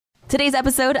Today's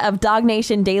episode of Dog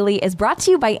Nation Daily is brought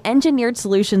to you by Engineered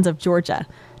Solutions of Georgia.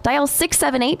 Dial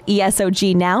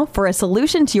 678-ESOG now for a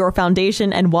solution to your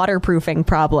foundation and waterproofing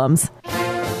problems.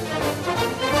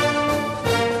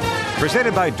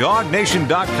 Presented by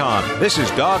DogNation.com. This is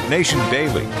Dog Nation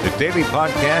Daily, the daily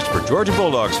podcast for Georgia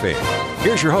Bulldogs fans.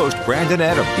 Here's your host, Brandon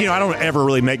Adams. You know, I don't ever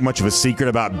really make much of a secret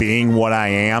about being what I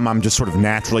am. I'm just sort of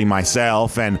naturally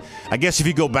myself. And I guess if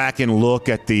you go back and look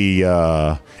at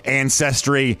the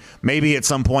ancestry, maybe at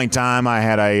some point in time I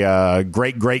had a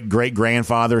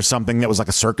great-great-great-grandfather, something that was like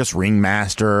a circus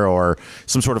ringmaster or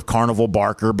some sort of carnival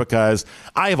barker, because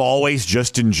I have always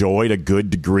just enjoyed a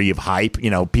good degree of hype. You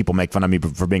know, people make fun of me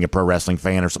for being a pro wrestling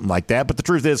fan or something like that. But the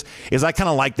truth is I kind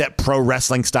of like that pro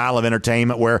wrestling style of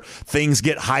entertainment where things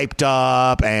get hyped up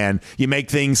and you make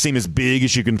things seem as big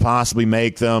as you can possibly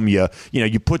make them. You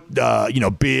put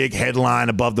big headline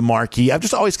above the marquee. I've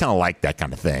just always kind of liked that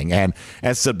kind of thing. And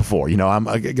as said before, you know, I'm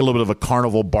a little bit of a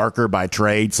carnival barker by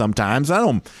trade sometimes. I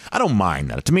don't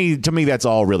mind that. To me, that's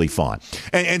all really fun.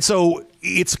 And so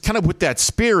it's kind of with that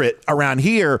spirit around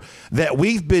here that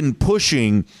we've been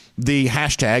pushing the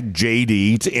hashtag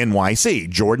JD to NYC,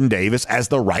 Jordan Davis as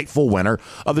the rightful winner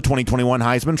of the 2021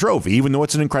 Heisman Trophy. Even though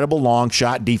it's an incredible long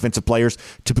shot, defensive players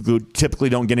typically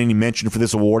don't get any mention for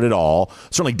this award at all.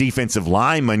 Certainly defensive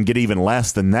linemen get even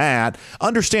less than that.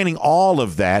 Understanding all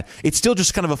of that, it's still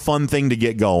just kind of a fun thing to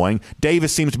get going.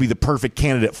 Davis seems to be the perfect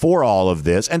candidate for all of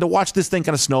this. And to watch this thing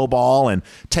kind of snowball and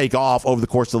take off over the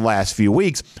course of the last few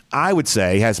weeks, I would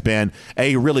say has been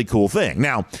a really cool thing.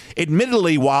 Now,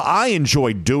 admittedly, while I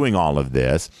enjoyed doing all of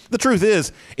this, the truth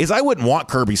is I wouldn't want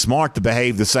Kirby Smart to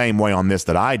behave the same way on this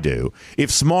that I do.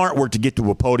 If Smart were to get to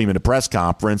a podium at a press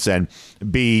conference and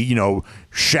be, you know,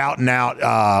 shouting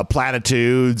out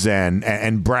platitudes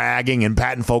and bragging and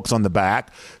patting folks on the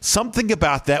back, something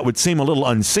about that would seem a little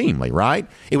unseemly, right?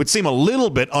 It would seem a little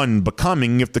bit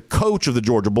unbecoming if the coach of the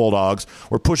Georgia Bulldogs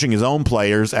were pushing his own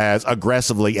players as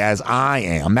aggressively as I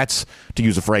am. That's, to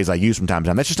use a phrase I use from time to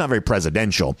time, that's just not very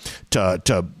presidential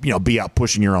to be out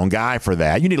pushing your own guy for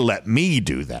that. You need to let me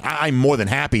do that. I'm more than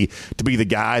happy to be the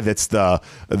guy that's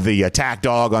the attack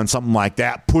dog on something like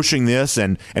that, pushing this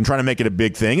and trying to make it a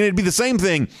big thing. And it'd be the same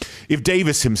thing if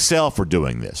Davis himself were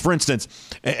doing this. For instance,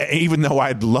 even though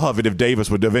I'd love it if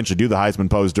Davis would eventually do the Heisman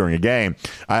pose during a game,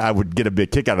 I would get a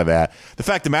big kick out of that. The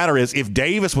fact of the matter is, if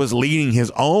Davis was leading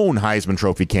his own Heisman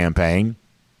Trophy campaign,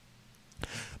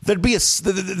 there'd be a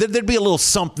little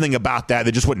something about that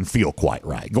just wouldn't feel quite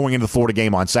right. Going into the Florida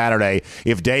game on Saturday,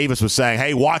 if Davis was saying,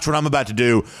 hey, watch what I'm about to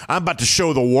do. I'm about to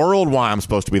show the world why I'm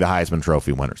supposed to be the Heisman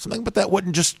Trophy winner. Something, but that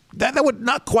wouldn't just that would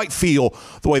not quite feel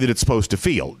the way that it's supposed to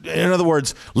feel. In other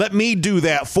words, let me do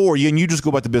that for you, and you just go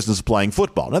about the business of playing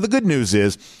football. Now, the good news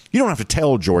is you don't have to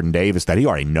tell Jordan Davis that. He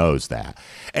already knows that.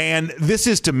 And this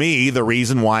is, to me, the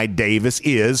reason why Davis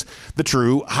is the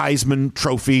true Heisman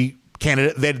Trophy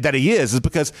candidate that he is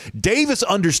because Davis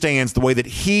understands the way that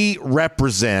he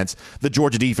represents the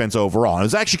Georgia defense overall. And it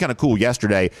was actually kind of cool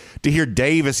yesterday to hear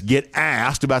Davis get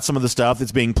asked about some of the stuff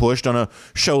that's being pushed on a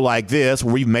show like this,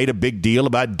 where we've made a big deal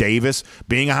about Davis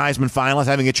being a Heisman finalist,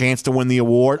 having a chance to win the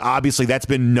award. Obviously, that's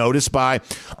been noticed by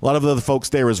a lot of other folks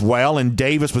there as well. And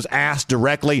Davis was asked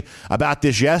directly about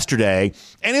this yesterday,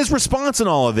 and his response in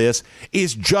all of this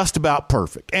is just about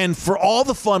perfect. And for all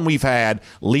the fun we've had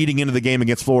leading into the game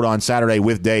against Florida on Saturday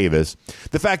with Davis,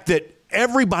 the fact that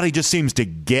everybody just seems to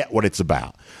get what it's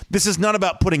about. This is not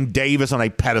about putting Davis on a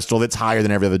pedestal that's higher than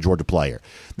every other Georgia player.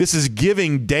 This is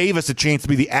giving Davis a chance to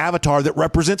be the avatar that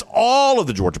represents all of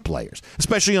the Georgia players,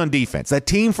 especially on defense. That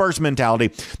team-first mentality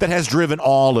that has driven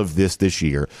all of this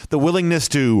year. The willingness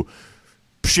to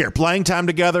share playing time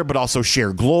together, but also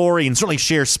share glory and certainly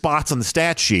share spots on the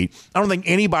stat sheet. I don't think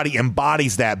anybody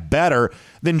embodies that better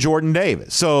than Jordan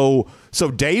Davis. So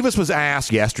Davis was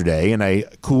asked yesterday in a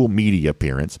cool media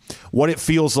appearance what it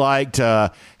feels like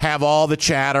to have all the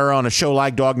chatter on a show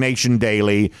like Dog Nation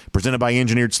Daily, presented by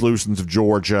Engineered Solutions of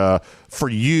Georgia, for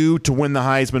you to win the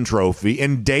Heisman Trophy.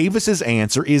 And Davis's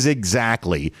answer is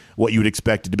exactly what you would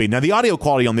expect it to be. Now, the audio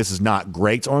quality on this is not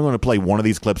great, so I'm going to play one of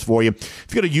these clips for you. If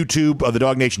you go to YouTube, the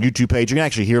Dog Nation YouTube page, you can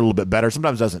actually hear a little bit better.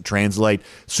 Sometimes it doesn't translate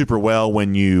super well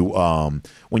when you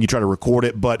try to record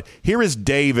it. But here is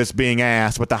Davis being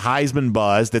asked about the Heisman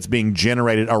buzz that's being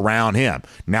generated around him.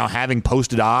 Now, having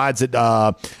posted odds at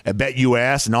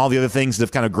BetUS and all the other things that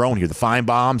have kind of grown here, the Fine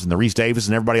Bombs and the Reese Davis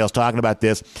and everybody else talking about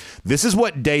this. This is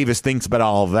what Davis thinks about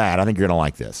all of that. I think you're going to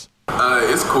like this.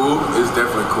 It's cool. It's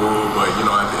definitely cool. But, at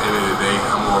the end of the day,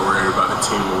 I'm more worried about the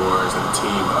team awards and the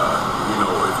team,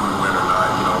 if we win or not.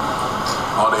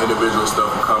 All the individual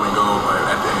stuff will come and go. But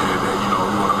at the end of the day,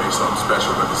 we want to make something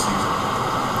special about the season.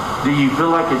 Do you feel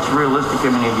like it's realistic?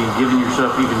 I mean, have you given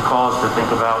yourself even cause to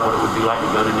think about what it would be like to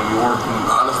go to New York?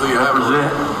 Honestly, I haven't really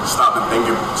stopped to think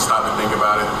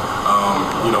about it.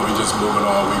 We just moving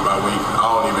on week by week. I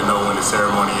don't even know when the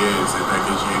ceremony is, if that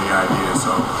gives you any idea.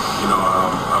 So,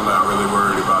 I'm not really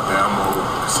worried about that. I'm more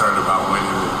concerned about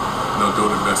winning and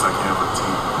doing the best I can for the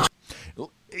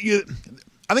team.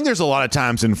 I think there's a lot of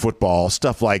times in football,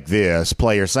 stuff like this,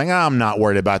 players saying, I'm not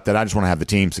worried about that. I just want to have the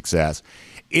team success.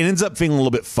 It ends up feeling a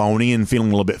little bit phony and feeling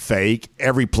a little bit fake.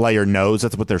 Every player knows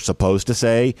that's what they're supposed to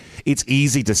say. It's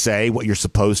easy to say what you're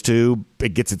supposed to.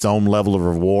 It gets its own level of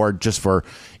reward just for,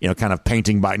 kind of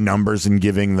painting by numbers and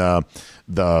giving the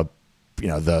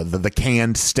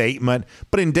canned statement.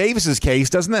 But in Davis's case,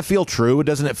 doesn't that feel true?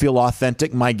 Doesn't it feel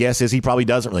authentic? My guess is he probably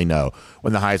doesn't really know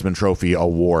when the Heisman Trophy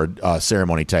award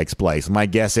ceremony takes place. My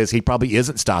guess is he probably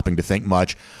isn't stopping to think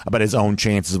much about his own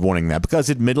chances of winning that, because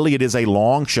admittedly it is a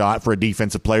long shot for a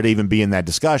defensive player to even be in that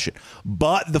discussion.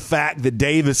 But the fact that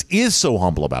Davis is so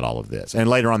humble about all of this, and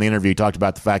later on in the interview he talked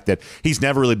about the fact that he's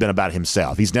never really been about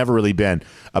himself. He's never really been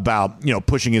about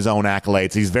pushing his own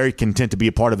accolades. He's very content to be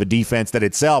a part of a defense that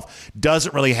itself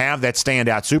doesn't really have that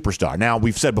standout superstar. Now,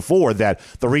 we've said before that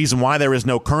the reason why there is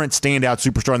no current standout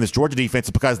superstar in this Georgia defense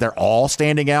is because they're all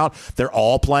standing out. They're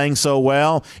all playing so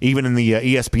well. Even in the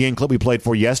ESPN clip we played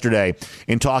for yesterday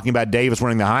in talking about Davis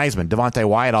winning the Heisman, Devontae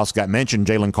Wyatt also got mentioned.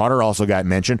 Jalen Carter also got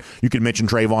mentioned. You could mention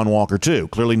Trayvon Walker, too.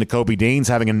 Clearly, Nakobe Dean's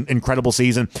having an incredible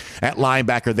season at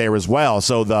linebacker there as well.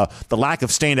 So the lack of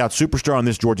standout superstar on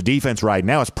this Georgia defense right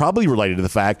now is probably related to the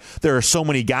fact there are so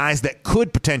many guys that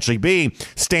could potentially be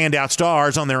standout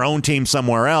stars on their own team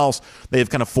somewhere else. They've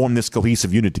kind of formed this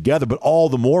cohesive unit together, but all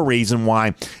the more reason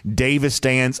why Davis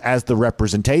stands as the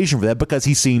representation for that, because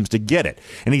he seems to get it,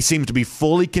 and he seems to be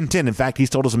fully content. In fact, he's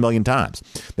told us a million times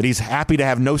that he's happy to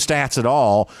have no stats at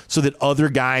all so that other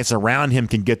guys around him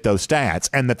can get those stats,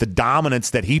 and that the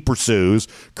dominance that he pursues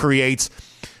creates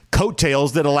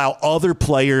coattails that allow other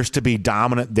players to be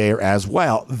dominant there as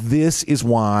well. This is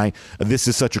why this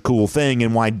is such a cool thing,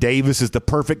 and why Davis is the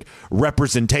perfect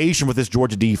representation what this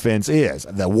Georgia defense is.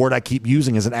 The word I keep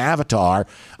using is an avatar.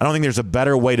 I don't think there's a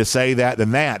better way to say that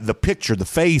than that. The picture, the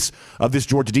face of this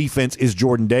Georgia defense is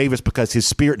Jordan Davis, because his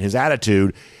spirit and his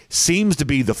attitude seems to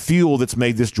be the fuel that's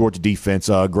made this Georgia defense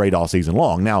great all season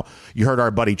long. Now, you heard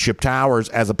our buddy Chip Towers,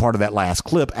 as a part of that last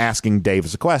clip, asking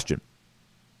Davis a question.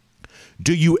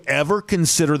 Do you ever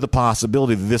consider the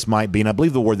possibility that this might be, and I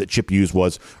believe the word that Chip used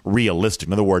was realistic.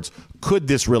 In other words, could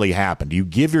this really happen? Do you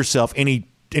give yourself any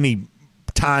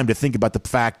time to think about the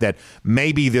fact that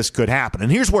maybe this could happen?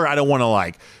 And here's where I don't want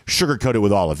to sugarcoat it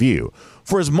with all of you.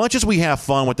 For as much as we have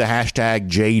fun with the hashtag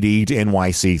JD to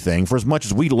NYC thing, for as much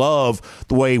as we love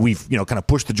the way we've kind of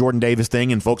pushed the Jordan Davis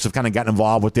thing and folks have kind of gotten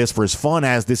involved with this, for as fun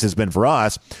as this has been for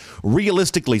us,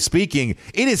 realistically speaking,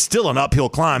 it is still an uphill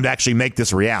climb to actually make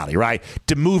this a reality, right?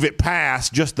 To move it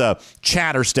past just the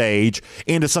chatter stage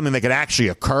into something that could actually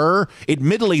occur.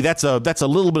 Admittedly, that's a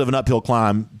little bit of an uphill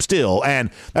climb still,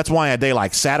 and that's why a day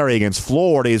like Saturday against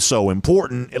Florida is so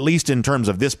important, at least in terms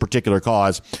of this particular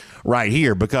cause right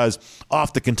here, because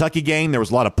off the Kentucky game, there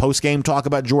was a lot of post-game talk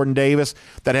about Jordan Davis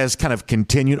that has kind of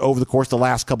continued over the course of the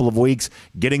last couple of weeks,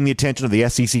 getting the attention of the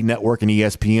SEC Network and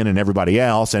ESPN and everybody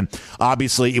else. And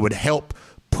obviously, it would help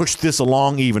push this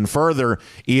along even further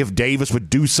if Davis would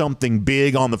do something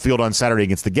big on the field on Saturday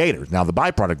against the Gators. Now, the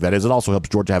byproduct of that is it also helps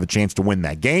Georgia have a chance to win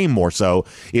that game more so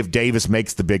if Davis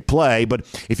makes the big play. But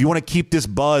if you want to keep this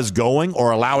buzz going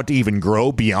or allow it to even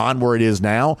grow beyond where it is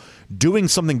now, doing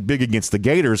something big against the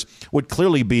Gators would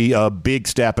clearly be a big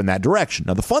step in that direction.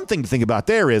 Now, the fun thing to think about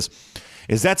there is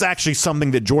that's actually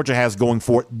something that Georgia has going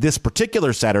for this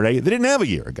particular Saturday they didn't have a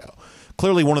year ago.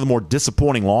 Clearly, one of the more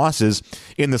disappointing losses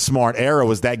in the Smart era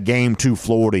was that game to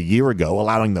Florida a year ago,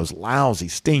 allowing those lousy,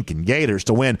 stinking Gators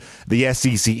to win the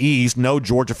SEC East. No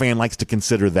Georgia fan likes to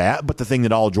consider that, but the thing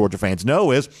that all Georgia fans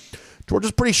know is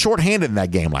Georgia's pretty shorthanded in that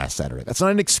game last Saturday. That's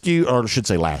not an excuse, or I should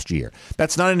say last year.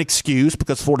 That's not an excuse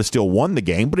because Florida still won the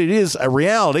game, but it is a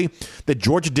reality that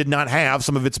Georgia did not have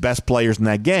some of its best players in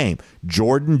that game.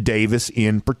 Jordan Davis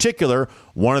in particular,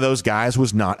 one of those guys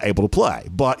was not able to play,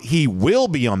 but he will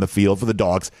be on the field for the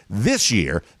Dogs this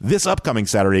year, this upcoming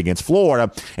Saturday against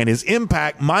Florida, and his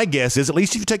impact, my guess is, at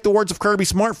least if you take the words of Kirby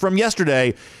Smart from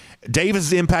yesterday,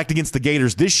 Davis' impact against the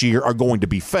Gators this year are going to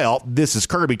be felt. This is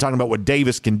Kirby talking about what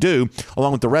Davis can do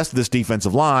along with the rest of this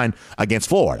defensive line against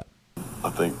Florida. I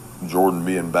think Jordan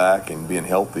being back and being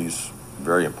healthy is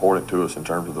very important to us in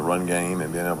terms of the run game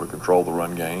and being able to control the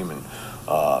run game.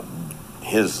 And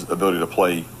his ability to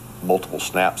play multiple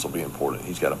snaps will be important.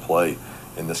 He's got to play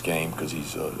in this game because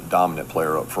he's a dominant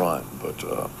player up front. But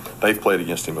they've played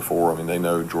against him before. I mean, they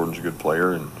know Jordan's a good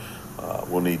player, and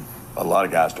we'll need a lot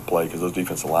of guys to play because those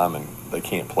defensive linemen, they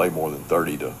can't play more than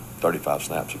 30 to 35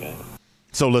 snaps a game.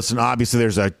 So, listen, obviously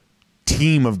there's a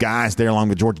team of guys there along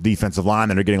the Georgia defensive line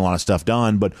that are getting a lot of stuff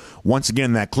done. But once again,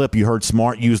 in that clip, you heard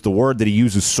Smart use the word that he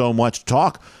uses so much to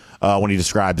talk when he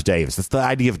describes Davis. It's the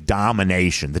idea of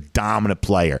domination, the dominant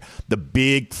player, the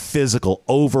big, physical,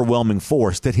 overwhelming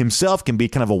force that himself can be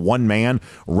kind of a one-man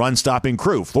run-stopping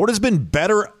crew. Florida's been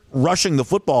better rushing the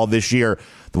football this year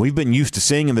than we've been used to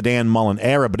seeing in the Dan Mullen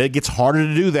era, but it gets harder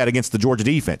to do that against the Georgia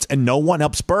defense, and no one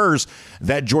helps spurs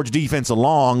that Georgia defense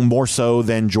along more so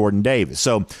than Jordan Davis.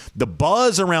 So the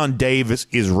buzz around Davis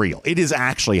is real. It is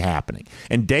actually happening,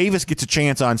 and Davis gets a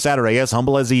chance on Saturday, as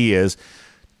humble as he is,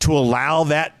 to allow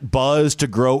that buzz to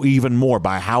grow even more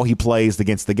by how he plays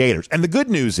against the Gators. And the good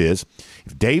news is,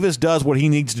 if Davis does what he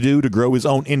needs to do to grow his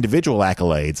own individual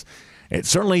accolades, it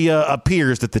certainly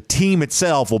appears that the team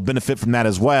itself will benefit from that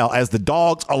as well, as the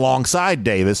Dogs, alongside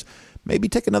Davis, maybe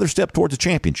take another step towards a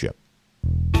championship.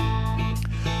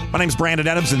 My name's Brandon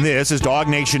Adams, and this is Dog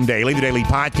Nation Daily, the daily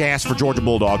podcast for Georgia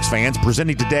Bulldogs fans,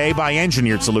 presented today by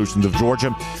Engineered Solutions of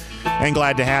Georgia. And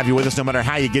glad to have you with us, no matter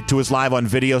how you get to us live on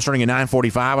video, starting at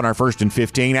 9:45 on our First and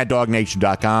 15 at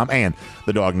DogNation.com and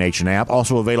the Dog Nation app.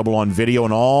 Also available on video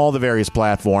on all the various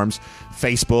platforms,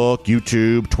 Facebook,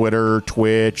 YouTube, Twitter,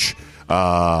 Twitch. Did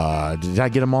I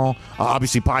get them all?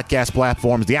 Obviously, podcast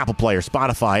platforms, the Apple Player,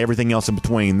 Spotify, everything else in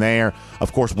between there.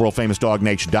 Of course, world-famous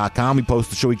DogNation.com. We post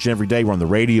the show each and every day. We're on the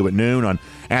radio at noon on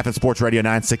Athens Sports Radio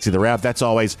 960 The Ref. That's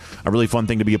always a really fun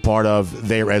thing to be a part of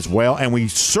there as well. And we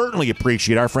certainly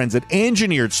appreciate our friends at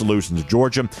Engineered Solutions of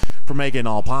Georgia for making it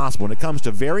all possible. When it comes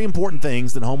to very important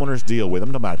things that homeowners deal with,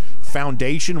 I'm talking about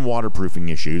foundation waterproofing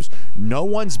issues, no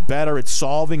one's better at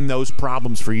solving those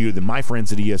problems for you than my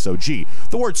friends at ESOG.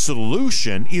 The word solution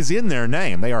is in their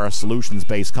name. They are a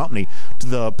solutions-based company to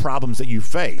the problems that you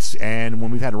face. And when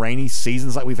we've had rainy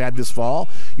seasons like we've had this fall,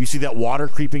 you see that water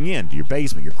creeping into your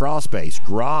basement, your crawl space,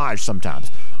 garage sometimes.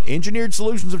 Engineered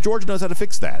Solutions of Georgia knows how to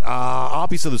fix that.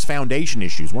 Obviously, those foundation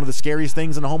issues, one of the scariest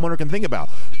things a homeowner can think about.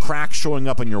 Cracks showing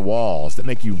up in your walls that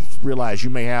make you realize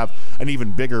you may have an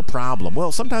even bigger problem.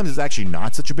 Well, sometimes it's actually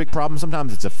not such a big problem.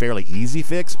 Sometimes it's a fairly easy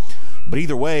fix. But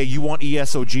either way, you want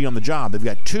ESOG on the job. They've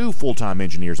got 2 full-time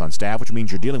engineers on staff, which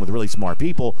means you're dealing with really smart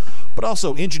people, but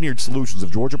also Engineered Solutions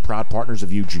of Georgia, proud partners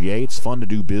of UGA. It's fun to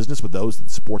do business with those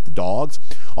that support the Dogs.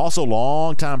 Also,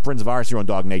 longtime friends of ours here on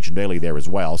Dog Nation Daily there as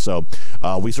well. So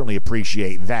we certainly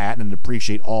appreciate that and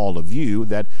appreciate all of you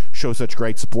that show such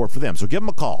great support for them. So give them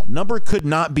a call. Number could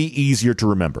not be easier to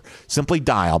remember. Simply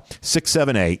dial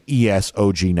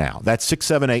 678-ESOG now. That's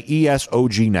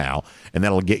 678-ESOG now, and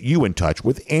that'll get you in touch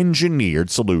with Engineered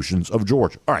Solutions of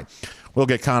Georgia. All right, we'll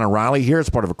get Connor Riley here as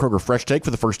part of a Kroger Fresh Take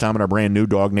for the first time in our brand new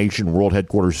Dog Nation World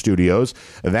Headquarters studios.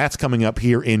 That's coming up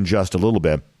here in just a little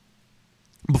bit.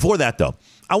 Before that, though,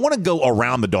 I want to go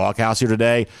around the doghouse here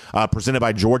today, presented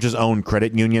by Georgia's own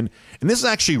credit union. And this is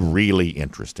actually really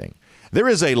interesting. There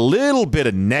is a little bit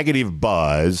of negative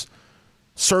buzz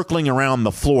circling around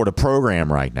the Florida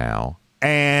program right now.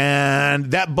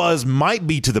 And that buzz might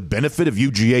be to the benefit of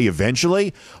UGA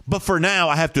eventually. But for now,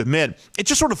 I have to admit, it's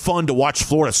just sort of fun to watch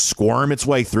Florida squirm its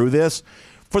way through this.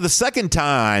 For the second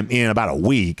time in about a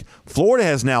week, Florida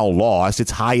has now lost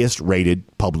its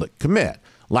highest-rated public commit.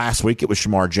 Last week, it was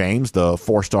Shamar James, the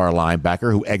 4-star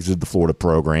linebacker who exited the Florida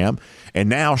program. And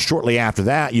now, shortly after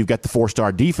that, you've got the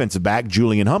 4-star defensive back,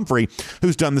 Julian Humphrey,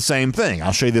 who's done the same thing.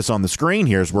 I'll show you this on the screen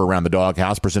here as we're around the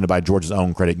doghouse, presented by Georgia's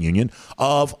own credit union,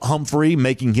 of Humphrey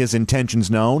making his intentions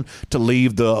known to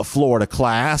leave the Florida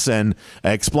class and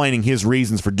explaining his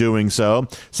reasons for doing so,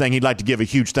 saying he'd like to give a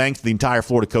huge thanks to the entire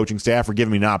Florida coaching staff for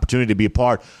giving me an opportunity to be a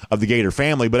part of the Gator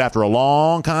family. But after a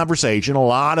long conversation, a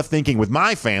lot of thinking with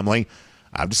my family,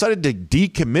 I've decided to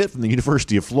decommit from the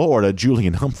University of Florida,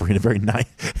 Julian Humphrey, in a very nice...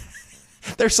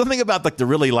 There's something about the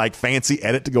really fancy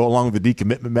edit to go along with the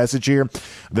decommitment message here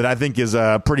that I think is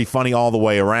pretty funny all the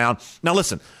way around. Now,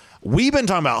 listen, we've been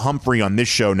talking about Humphrey on this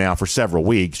show now for several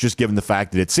weeks, just given the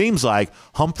fact that it seems like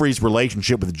Humphrey's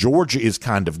relationship with Georgia is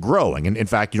kind of growing. And in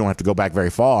fact, you don't have to go back very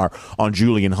far on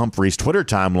Julian Humphrey's Twitter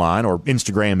timeline or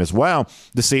Instagram as well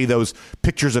to see those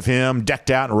pictures of him decked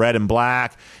out in red and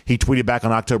black. He tweeted back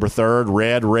on October 3rd,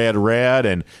 red, red, red.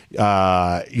 And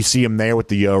you see him there with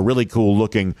the really cool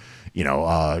looking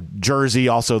jersey,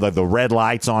 also the red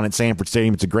lights on at Sanford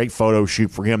Stadium. It's a great photo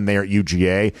shoot for him there at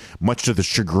UGA, much to the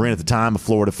chagrin at the time of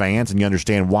Florida fans, and you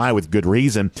understand why with good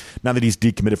reason now that he's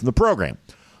decommitted from the program.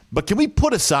 But can we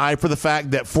put aside for the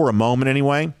fact that for a moment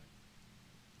anyway,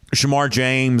 Shamar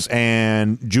James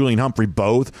and Julian Humphrey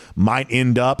both might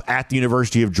end up at the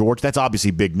University of Georgia? That's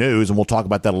obviously big news, and we'll talk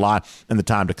about that a lot in the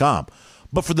time to come.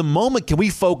 But for the moment, can we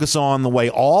focus on the way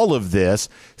all of this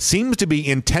seems to be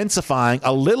intensifying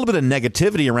a little bit of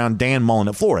negativity around Dan Mullen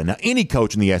at Florida? Now, any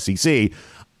coach in the SEC,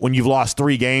 when you've lost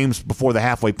 3 games before the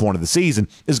halfway point of the season,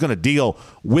 is going to deal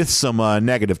with some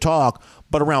negative talk.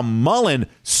 But around Mullen,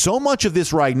 so much of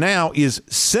this right now is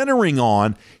centering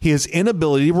on his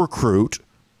inability to recruit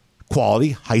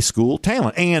quality high school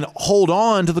talent and hold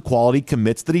on to the quality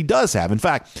commits that he does have. In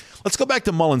fact, let's go back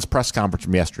to Mullen's press conference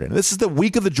from yesterday. Now, this is the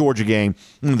week of the Georgia game,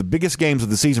 one of the biggest games of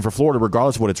the season for Florida,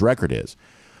 regardless of what its record is.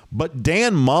 But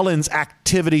Dan Mullen's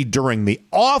activity during the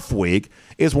off week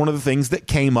is one of the things that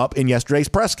came up in yesterday's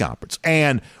press conference.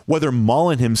 And whether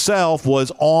Mullen himself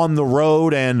was on the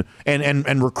road and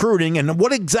recruiting, and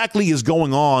what exactly is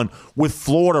going on with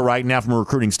Florida right now from a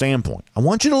recruiting standpoint. I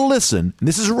want you to listen, and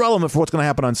this is relevant for what's going to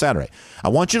happen on Saturday. I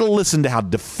want you to listen to how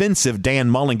defensive Dan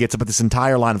Mullen gets up at this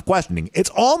entire line of questioning. It's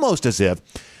almost as if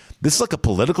this is like a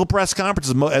political press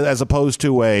conference as opposed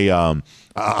to a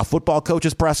football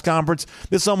coach's press conference.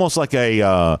 This is almost like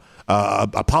a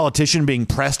politician being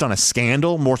pressed on a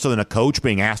scandal more so than a coach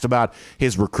being asked about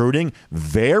his recruiting.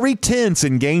 Very tense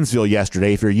in Gainesville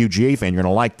yesterday. If you're a UGA fan, you're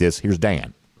going to like this. Here's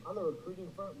Dan. On the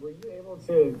recruiting front, were you able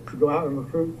to go out and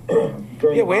recruit?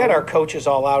 Yeah, we had our coaches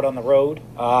all out on the road.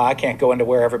 I can't go into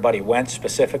where everybody went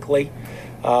specifically,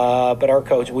 but our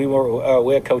coach, we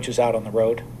had coaches out on the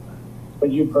road. But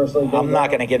you personally didn't. I'm not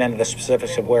going to get into the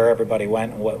specifics of where everybody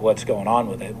went and what's going on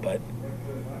with it, but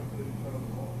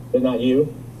not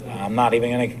you? I'm not even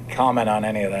going to comment on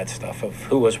any of that stuff of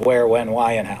who was where, when,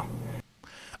 why, and how.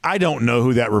 I don't know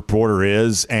who that reporter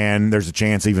is, and there's a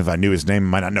chance even if I knew his name, I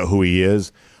might not know who he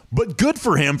is. But good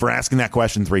for him for asking that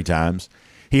question 3 times.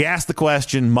 He asked the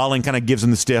question, Mullen kind of gives him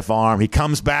the stiff arm. He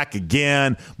comes back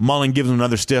again, Mullen gives him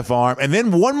another stiff arm. And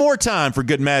then one more time for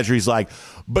good measure, he's like,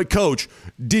 but Coach,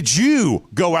 did you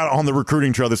go out on the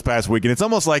recruiting trail this past week? And it's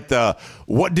almost like the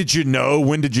what did you know,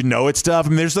 when did you know it stuff. I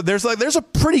mean, there's a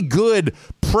pretty good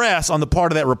press on the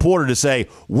part of that reporter to say,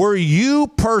 were you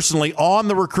personally on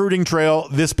the recruiting trail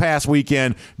this past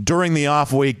weekend during the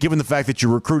off week, given the fact that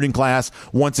your recruiting class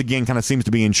once again kind of seems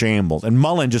to be in shambles? And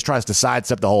Mullen just tries to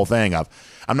sidestep the whole thing of,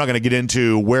 I'm not going to get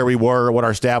into where we were, what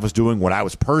our staff was doing, what I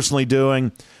was personally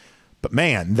doing. But,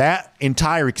 man, that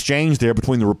entire exchange there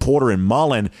between the reporter and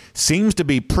Mullen seems to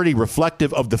be pretty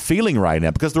reflective of the feeling right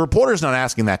now, because the reporter's not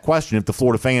asking that question if the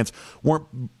Florida fans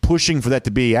weren't pushing for that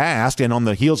to be asked. And on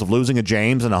the heels of losing a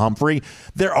James and a Humphrey,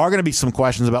 there are going to be some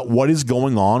questions about what is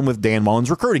going on with Dan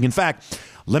Mullen's recruiting. In fact,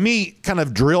 let me kind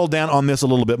of drill down on this a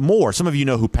little bit more. Some of you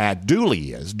know who Pat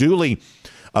Dooley is. Dooley,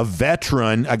 a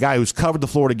veteran, a guy who's covered the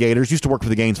Florida Gators, used to work for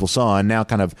the Gainesville Sun, now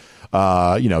kind of,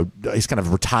 he's kind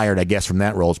of retired, I guess, from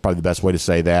that role. It's probably the best way to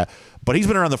say that. But he's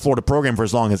been around the Florida program for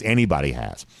as long as anybody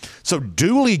has. So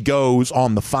Dooley goes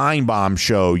on the Feinbaum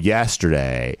show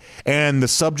yesterday, and the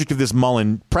subject of this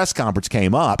Mullen press conference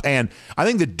came up. And I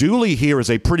think that Dooley here is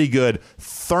a pretty good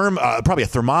probably a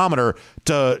thermometer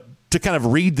to kind of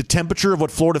read the temperature of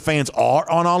what Florida fans are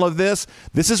on all of this.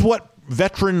 This is what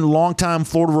veteran, longtime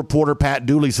Florida reporter Pat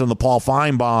Dooley said on the Paul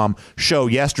Feinbaum show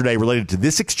yesterday related to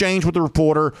this exchange with the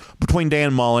reporter between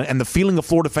Dan Mullen and the feeling of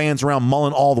Florida fans around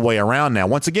Mullen all the way around now.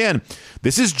 Once again,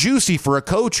 this is juicy for a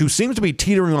coach who seems to be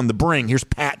teetering on the brink. Here's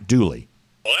Pat Dooley.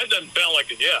 Well, that doesn't sound like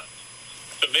a yes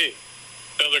to me.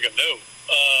 Sounds like a no.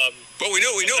 Well, we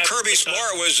know Kirby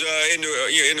Smart was in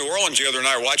New Orleans the other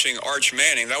night watching Arch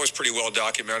Manning. That was pretty well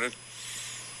documented.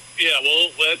 Yeah, well,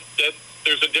 that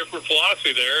there's a different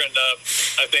philosophy there, and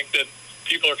I think that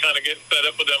people are kind of getting fed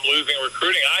up with them losing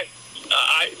recruiting. I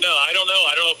don't know. I don't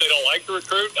know if they don't like to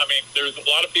recruit. I mean, there's a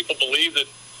lot of people believe that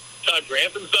Todd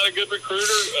Grantham's not a good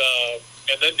recruiter,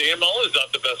 and then Dan Mullen's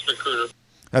not the best recruiter.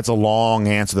 That's a long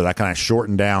answer that I kind of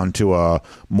shortened down to a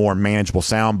more manageable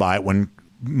soundbite when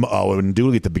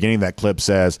Dooley at the beginning of that clip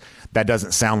says that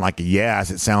doesn't sound like a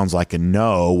yes, it sounds like a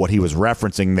no. What he was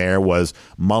referencing there was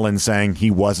Mullen saying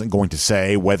he wasn't going to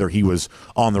say whether he was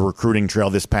on the recruiting trail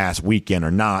this past weekend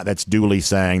or not. That's Dooley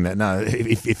saying that no,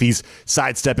 if he's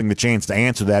sidestepping the chance to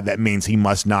answer that, that means he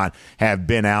must not have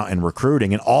been out and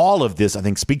recruiting. And all of this, I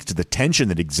think, speaks to the tension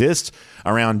that exists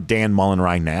around Dan Mullen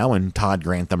right now and Todd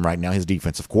Grantham right now, his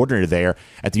defensive coordinator there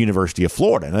at the University of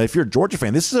Florida. Now, if you're a Georgia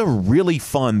fan, this is a really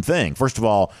fun thing. First of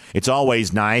all, it's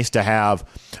always nice to have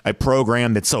a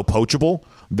program that's so poachable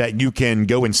that you can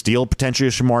go and steal potentially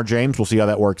a Shamar James. We'll see how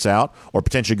that works out. Or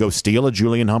potentially go steal a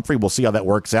Julian Humphrey. We'll see how that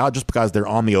works out. Just because they're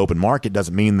on the open market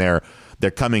doesn't mean they're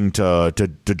coming to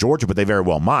Georgia, but they very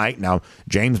well might. Now,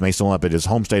 James may still end up at his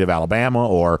home state of Alabama,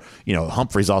 or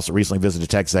Humphrey's also recently visited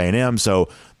Texas A&M. So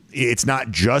it's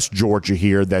not just Georgia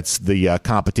here that's the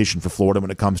competition for Florida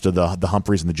when it comes to the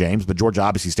Humphreys and the James, but Georgia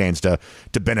obviously stands to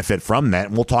benefit from that,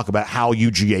 and we'll talk about how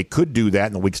UGA could do that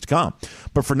in the weeks to come.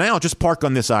 But for now, just park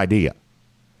on this idea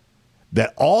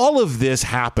that all of this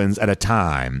happens at a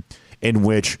time in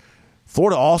which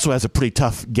Florida also has a pretty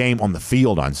tough game on the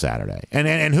field on Saturday.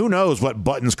 And who knows what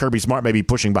buttons Kirby Smart may be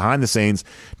pushing behind the scenes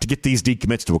to get these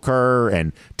decommits to occur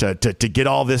and to get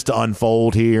all this to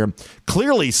unfold here.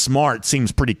 Clearly, Smart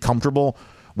seems pretty comfortable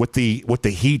with the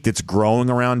heat that's growing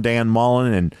around Dan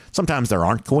Mullen, and sometimes there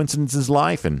aren't coincidences in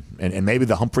life, and maybe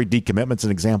the Humphrey decommitment's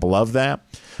an example of that.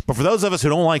 But for those of us who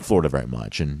don't like Florida very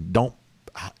much and don't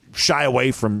shy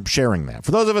away from sharing that,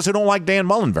 for those of us who don't like Dan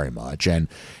Mullen very much and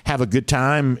have a good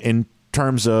time in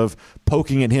terms of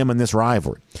poking at him in this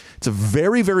rivalry, it's a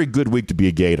very, very good week to be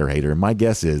a Gator hater. And my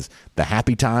guess is the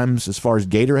happy times as far as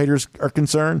Gator haters are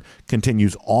concerned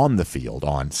continues on the field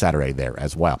on Saturday there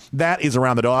as well. That is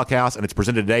Around the Doghouse, and it's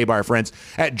presented today by our friends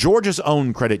at Georgia's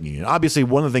Own Credit Union. Obviously,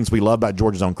 one of the things we love about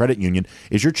Georgia's Own Credit Union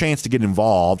is your chance to get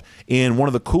involved in one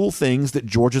of the cool things that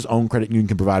Georgia's Own Credit Union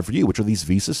can provide for you, which are these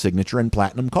Visa, Signature, and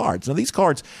Platinum cards. Now, these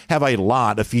cards have a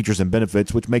lot of features and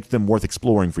benefits, which makes them worth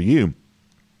exploring for you.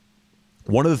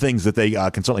 One of the things that they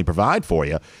can certainly provide for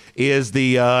you is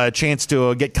the chance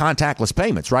to get contactless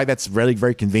payments, right? That's really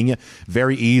very convenient,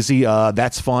 very easy.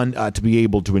 That's fun to be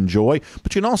able to enjoy.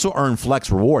 But you can also earn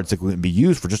flex rewards that can be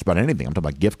used for just about anything. I'm talking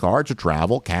about gift cards or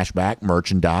travel, cash back,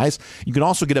 merchandise. You can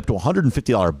also get up to a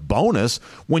 $150 bonus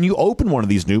when you open one of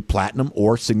these new Platinum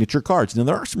or Signature cards. Now,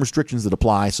 there are some restrictions that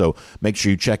apply, so make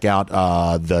sure you check out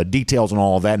the details on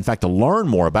all of that. In fact, to learn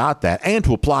more about that and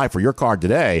to apply for your card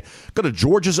today, go to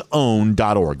georgiasown.org.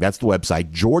 That's the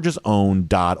website,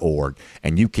 georgiasown.org,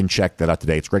 and you can check that out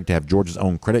today. It's great to have Georgia's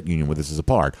Own Credit Union with us as a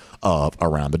part of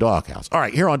Around the Doghouse. All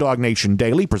right, here on Dog Nation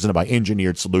Daily, presented by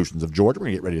Engineered Solutions of Georgia, we're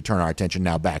going to get ready to turn our attention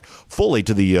now back fully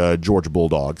to the Georgia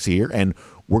Bulldogs here, and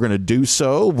we're going to do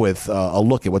so with a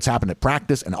look at what's happened at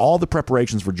practice and all the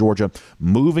preparations for Georgia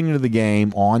moving into the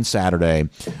game on Saturday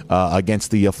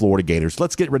against the Florida Gators.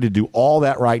 Let's get ready to do all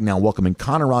that right now, welcoming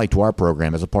Connor Riley to our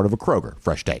program as a part of a Kroger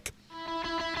Fresh Take.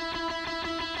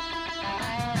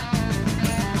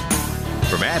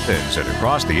 From Athens and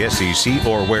across the SEC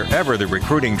or wherever the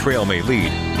recruiting trail may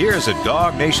lead, here's a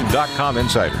DogNation.com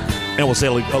insider. And we'll say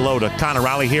hello to Connor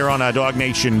Riley here on Dog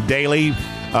Nation Daily.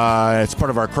 It's part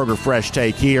of our Kroger Fresh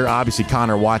Take here. Obviously,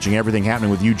 Connor watching everything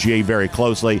happening with UGA very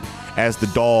closely as the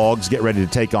Dogs get ready to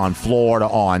take on Florida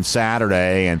on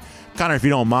Saturday. And Connor, if you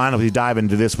don't mind, if we dive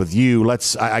into this with you,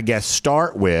 let's, I guess,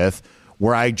 start with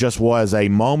where I just was a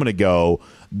moment ago.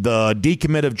 The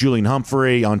decommit of Julian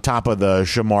Humphrey on top of the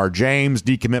Shamar James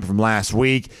decommit from last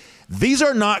week. These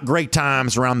are not great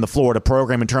times around the Florida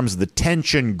program in terms of the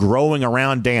tension growing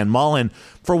around Dan Mullen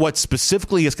for what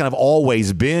specifically has kind of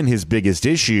always been his biggest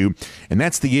issue, and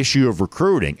that's the issue of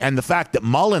recruiting. And the fact that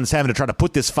Mullen's having to try to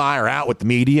put this fire out with the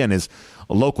media and his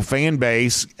local fan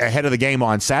base ahead of the game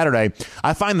on Saturday,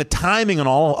 I find the timing on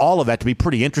all of that to be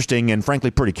pretty interesting and,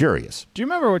 frankly, pretty curious. Do you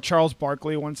remember what Charles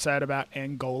Barkley once said about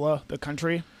Angola, the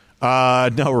country?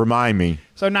 No, remind me.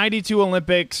 So 92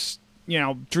 Olympics,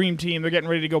 dream team. They're getting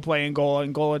ready to go play Angola.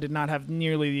 Angola did not have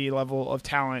nearly the level of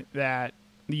talent that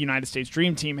the United States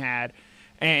dream team had.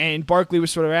 And Barkley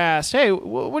was sort of asked, hey,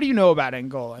 what do you know about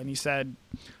Angola? And he said,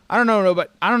 I don't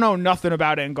know nothing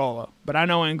about Angola, but I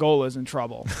know Angola's in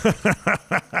trouble.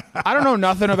 I don't know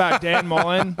nothing about Dan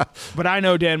Mullen, but I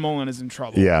know Dan Mullen is in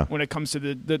trouble when it comes to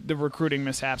the recruiting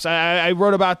mishaps. I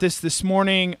wrote about this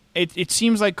morning. It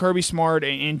seems like Kirby Smart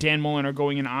and Dan Mullen are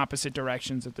going in opposite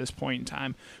directions at this point in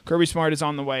time. Kirby Smart is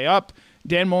on the way up.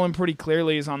 Dan Mullen pretty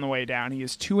clearly is on the way down. He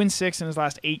is 2-6 in his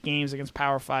last 8 games against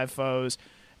Power 5 foes,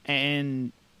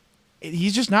 and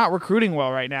he's just not recruiting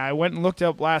well right now. I went and looked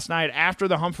up last night. After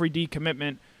the Humphrey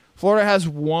decommitment, Florida has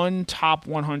one top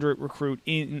 100 recruit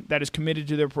that is committed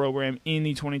to their program in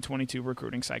the 2022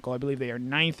 recruiting cycle. I believe they are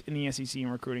 9th in the SEC in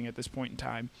recruiting at this point in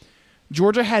time.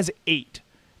 Georgia has 8.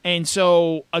 And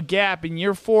so a gap in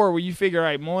year 4 where you figure, all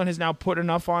right, Mullen has now put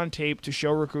enough on tape to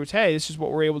show recruits, hey, this is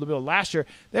what we're able to build. Last year,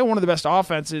 they had one of the best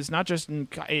offenses, not just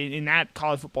in that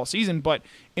college football season, but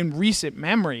in recent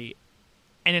memory.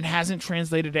 And it hasn't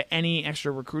translated to any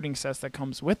extra recruiting success that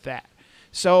comes with that.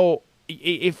 So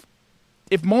if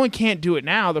Mullen can't do it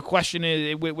now, the question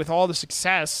is, with all the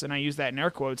success, and I use that in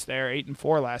air quotes there,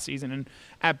 8-4 last season, and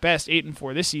at best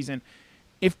 8-4 this season,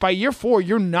 if by year 4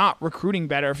 you're not recruiting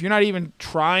better, if you're not even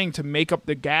trying to make up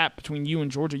the gap between you and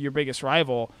Georgia, your biggest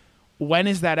rival, when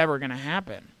is that ever going to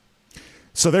happen?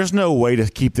 So there's no way to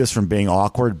keep this from being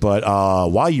awkward, but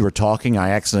while you were talking, I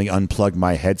accidentally unplugged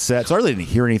my headset, so I really didn't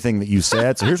hear anything that you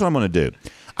said. So here's what I'm going to do.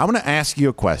 I'm going to ask you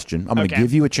a question. I'm going to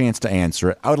give you a chance to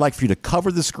answer it. I would like for you to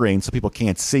cover the screen so people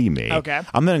can't see me. Okay.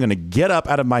 I'm then going to get up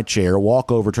out of my chair,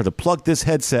 walk over, try to plug this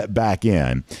headset back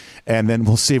in, and then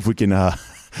we'll see if we can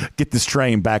get this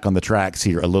train back on the tracks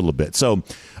here a little bit. So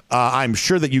I'm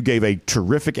sure that you gave a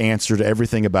terrific answer to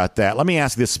everything about that. Let me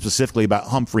ask this specifically about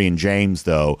Humphrey and James,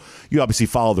 though. You obviously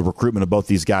follow the recruitment of both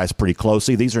these guys pretty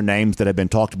closely. These are names that have been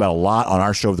talked about a lot on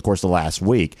our show over the course of the last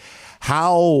week.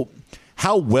 How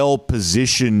well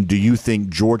positioned do you think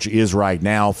Georgia is right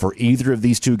now for either of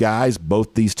these two guys,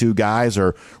 both these two guys,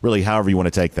 or really however you want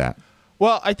to take that?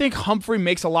 Well, I think Humphrey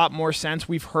makes a lot more sense.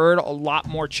 We've heard a lot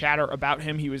more chatter about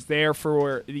him. He was there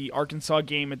for the Arkansas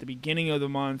game at the beginning of the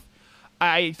month.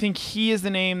 I think he is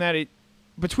the name that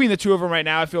between the two of them right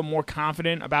now, I feel more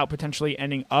confident about potentially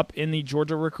ending up in the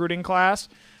Georgia recruiting class.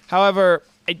 However,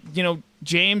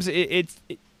 James,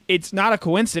 it's not a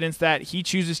coincidence that he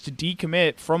chooses to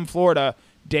decommit from Florida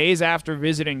days after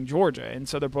visiting Georgia, and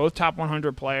so they're both top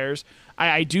 100 players.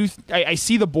 I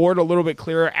see the board a little bit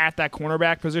clearer at that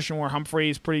cornerback position where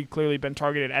Humphrey's pretty clearly been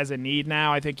targeted as a need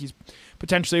now. I think he's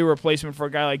potentially a replacement for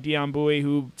a guy like Deion Bowie,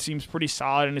 who seems pretty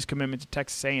solid in his commitment to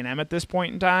Texas A&M at this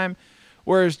point in time.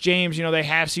 Whereas James, they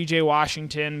have C.J.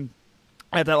 Washington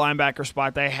at that linebacker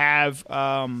spot. They have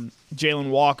Jalen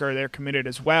Walker. They're committed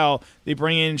as well. They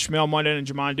bring in Shmuel Munden and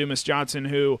Jamon Dumas-Johnson,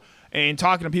 who, and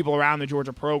talking to people around the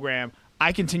Georgia program,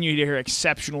 I continue to hear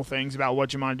exceptional things about what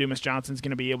Jamon Dumas-Johnson is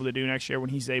going to be able to do next year when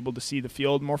he's able to see the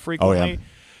field more frequently. Oh, yeah.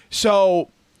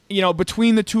 So,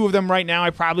 between the two of them right now,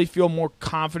 I probably feel more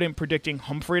confident predicting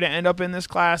Humphrey to end up in this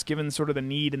class, given sort of the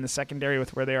need in the secondary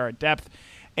with where they are at depth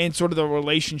and sort of the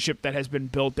relationship that has been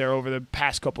built there over the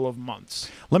past couple of months.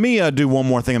 Let me do one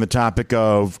more thing on the topic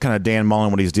of kind of Dan Mullen,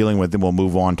 what he's dealing with, then we'll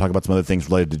move on, talk about some other things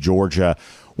related to Georgia.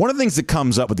 One of the things that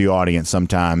comes up with the audience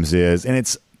sometimes is, and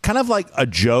it's kind of like a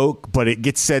joke, but it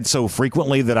gets said so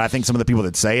frequently that I think some of the people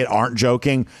that say it aren't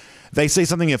joking. They say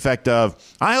something to the effect of,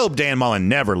 I hope Dan Mullen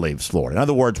never leaves Florida. In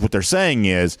other words, what they're saying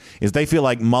is they feel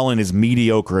like Mullen is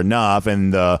mediocre enough,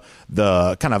 and the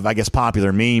kind of, I guess,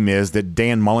 popular meme is that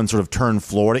Dan Mullen sort of turned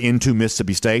Florida into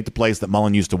Mississippi State, the place that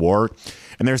Mullen used to work.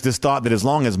 And there's this thought that as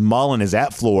long as Mullen is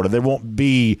at Florida, there won't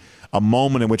be a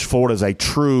moment in which Florida is a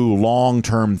true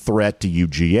long-term threat to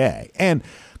UGA. And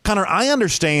Connor, I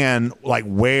understand like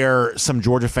where some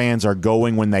Georgia fans are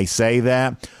going when they say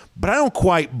that, but I don't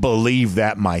quite believe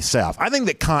that myself. I think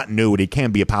that continuity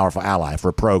can be a powerful ally for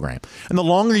a program. And the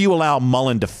longer you allow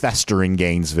Mullen to fester in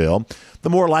Gainesville, the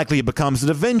more likely it becomes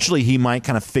that eventually he might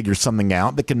kind of figure something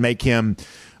out that can make him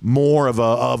more of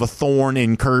a thorn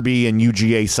in Kirby and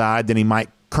UGA side than he might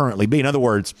currently be. In other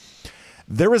words,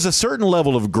 there is a certain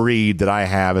level of greed that I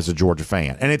have as a Georgia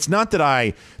fan. And it's not that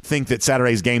I think that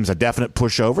Saturday's game is a definite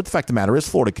pushover. The fact of the matter is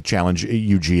Florida could challenge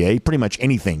UGA. Pretty much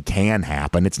anything can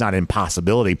happen. It's not an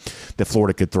impossibility that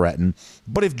Florida could threaten.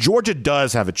 But if Georgia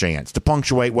does have a chance to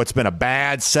punctuate what's been a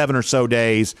bad 7 or so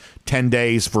days, 10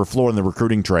 days for Florida in the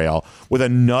recruiting trail, with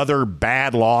another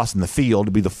bad loss in the field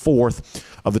to be the fourth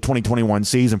of the 2021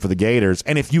 season for the Gators,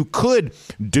 and if you could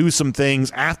do some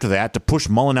things after that to push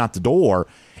Mullen out the door,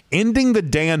 ending the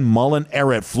Dan Mullen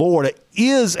era at Florida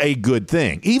is a good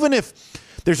thing. Even if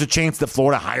there's a chance that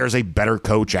Florida hires a better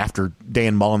coach after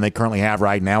Dan Mullen they currently have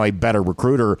right now, a better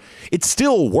recruiter, it's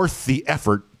still worth the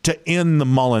effort to end the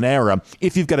Mullen era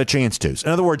if you've got a chance to. So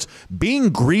in other words, being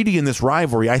greedy in this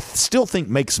rivalry, I still think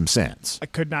makes some sense. I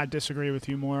could not disagree with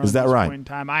you more. Is that right? Point in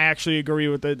time. I actually agree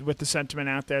with the sentiment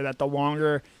out there that the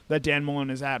longer that Dan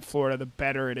Mullen is at Florida, the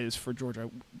better it is for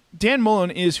Georgia. Dan Mullen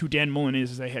is who Dan Mullen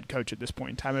is as a head coach at this point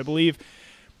in time. I believe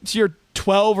it's year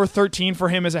 12 or 13 for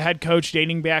him as a head coach,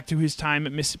 dating back to his time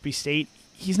at Mississippi State.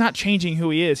 He's not changing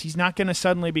who he is. He's not going to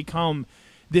suddenly become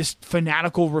this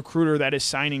fanatical recruiter that is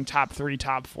signing top 3,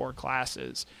 top 4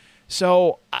 classes.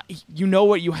 So you know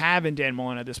what you have in Dan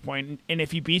Mullen at this point. And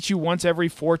if he beats you once every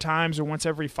 4 times or once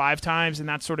every 5 times, and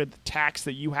that's sort of the tax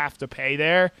that you have to pay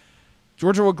there,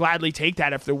 Georgia will gladly take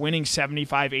that if they're winning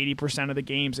 75, 80% of the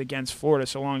games against Florida,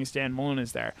 so long as Dan Mullen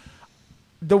is there.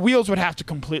 The wheels would have to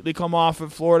completely come off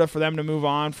of Florida for them to move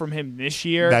on from him this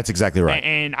year. That's exactly right.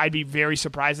 And I'd be very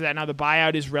surprised at that. Now, the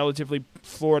buyout is relatively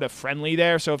Florida-friendly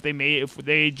there, so if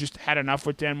they just had enough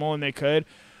with Dan Mullen, they could.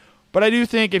 But I do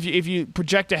think if you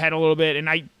project ahead a little bit, and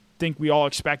I think we all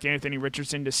expect Anthony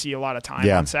Richardson to see a lot of time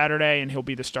on Saturday, and he'll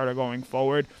be the starter going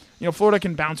forward. Florida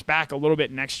can bounce back a little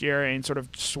bit next year and sort of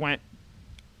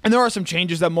and there are some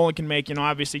changes that Mullen can make.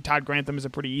 Obviously Todd Grantham is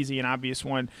a pretty easy and obvious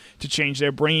one to change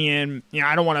there. Bringing in,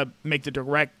 I don't want to make the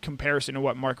direct comparison to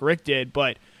what Mark Richt did,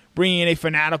 but bringing in a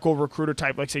fanatical recruiter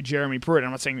type like, say, Jeremy Pruitt. I'm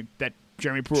not saying that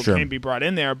Jeremy Pruitt can be brought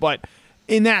in there, but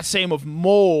in that same of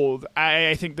mold,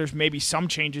 I think there's maybe some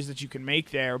changes that you can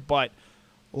make there. But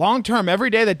long term, every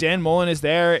day that Dan Mullen is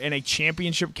there and a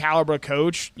championship caliber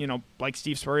coach, like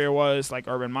Steve Spurrier was, like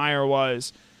Urban Meyer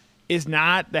was, is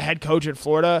not the head coach at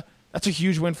Florida, that's a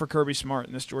huge win for Kirby Smart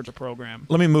in this Georgia program.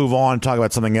 Let me move on and talk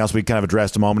about something else we kind of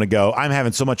addressed a moment ago. I'm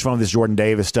having so much fun with this Jordan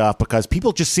Davis stuff because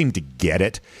people just seem to get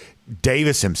it.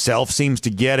 Davis himself seems to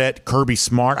get it. Kirby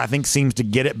Smart, I think, seems to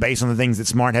get it based on the things that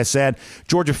Smart has said.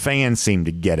 Georgia fans seem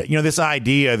to get it. This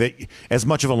idea that as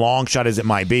much of a long shot as it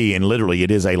might be, and literally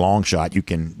it is a long shot, you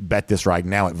can bet this right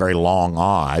now at very long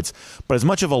odds, but as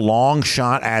much of a long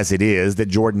shot as it is that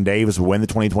Jordan Davis will win the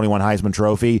 2021 Heisman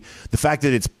Trophy, the fact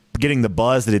that it's getting the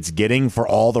buzz that it's getting for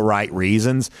all the right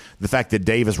reasons, the fact that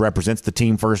Davis represents the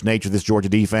team-first nature of this Georgia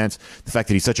defense, the fact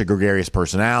that he's such a gregarious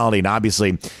personality, and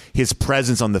obviously his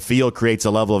presence on the field creates a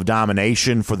level of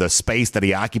domination for the space that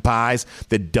he occupies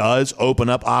that does open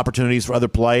up opportunities for other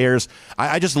players.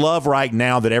 I just love right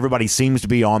now that everybody seems to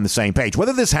be on the same page.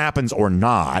 Whether this happens or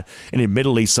not, and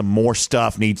admittedly some more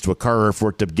stuff needs to occur for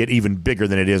it to get even bigger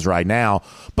than it is right now,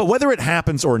 but whether it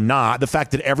happens or not, the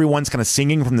fact that everyone's kind of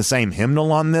singing from the same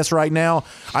hymnal on this right now,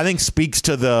 I think speaks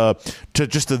to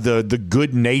the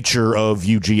good nature of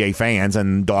UGA fans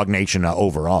and Dog Nation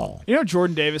overall.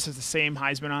 Jordan Davis has the same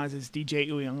Heisman odds as DJ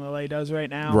Uiagalelei does right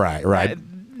now. Right.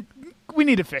 We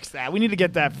need to fix that. We need to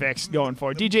get that fixed going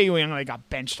forward. DJ Uiagalelei got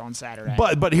benched on Saturday.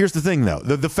 But here's the thing, though.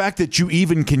 The fact that you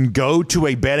even can go to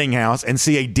a betting house and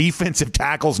see a defensive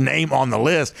tackle's name on the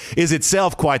list is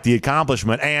itself quite the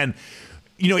accomplishment. And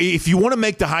if you want to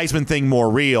make the Heisman thing more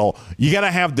real, you got to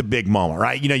have the big moment,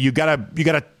 right? You got to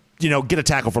get a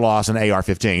tackle for loss in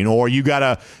AR-15, or you got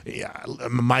to.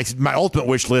 My ultimate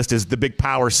wish list is the big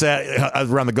power set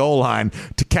around the goal line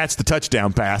to catch the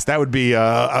touchdown pass. That would be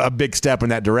a big step in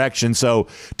that direction. So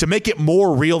to make it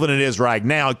more real than it is right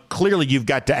now, clearly you've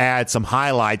got to add some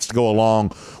highlights to go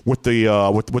along with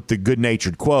the with the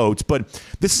good-natured quotes. But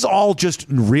this is all just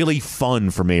really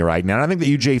fun for me right now, and I think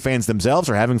the UGA fans themselves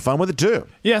are having fun with it too.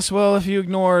 Yes, well, if you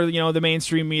ignore the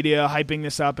mainstream media hyping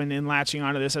this up and latching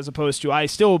onto this, as opposed to I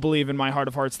still believe in my heart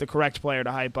of hearts the correct player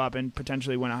to hype up and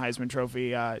potentially win a Heisman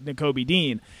Trophy, Nakobe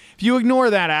Dean. If you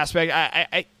ignore that aspect,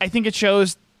 I think it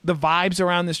shows the vibes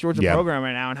around this Georgia program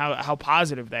right now and how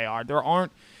positive they are. There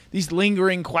aren't these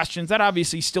lingering questions that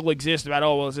obviously still exist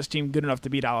about, is this team good enough to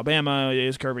beat Alabama?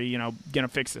 Is Kirby, going to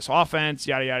fix this offense?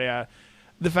 Yada, yada, yada.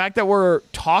 The fact that we're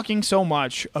talking so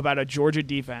much about a Georgia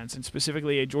defense, and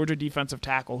specifically a Georgia defensive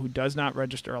tackle who does not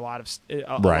register a lot of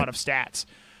stats,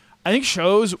 I think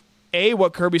shows A,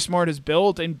 what Kirby Smart has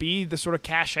built, and B, the sort of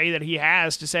cachet that he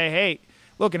has to say, hey,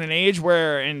 look, in an age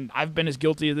where, and I've been as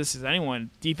guilty of this as anyone,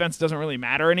 defense doesn't really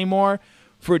matter anymore.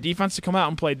 For a defense to come out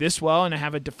and play this well and to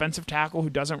have a defensive tackle who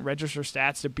doesn't register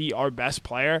stats to be our best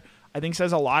player, I think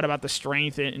says a lot about the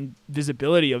strength and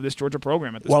visibility of this Georgia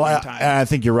program at this point in time. I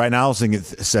think you're right. And I also think it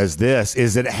says this,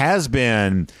 is that it has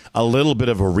been a little bit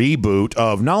of a reboot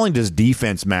of not only does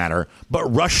defense matter, but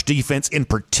rush defense in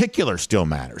particular still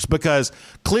matters, because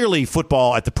clearly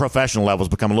football at the professional level has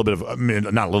become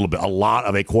a lot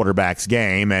of a quarterback's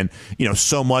game. And,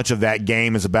 so much of that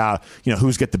game is about,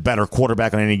 who's got the better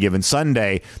quarterback on any given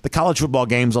Sunday. The college football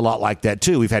game's a lot like that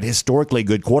too. We've had historically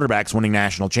good quarterbacks winning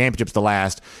national championships the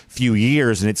last few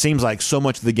years, and it seems like so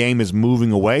much of the game is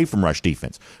moving away from rush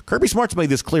defense. Kirby Smart's made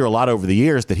this clear a lot over the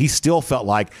years that he still felt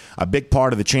like a big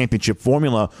part of the championship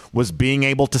formula was being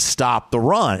able to stop the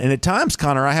run. And at times,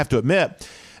 Connor, I have to admit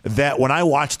that when I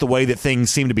watched the way that things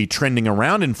seem to be trending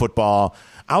around in football,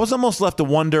 I was almost left to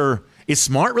wonder, is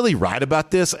Smart really right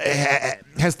about this?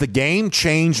 Has the game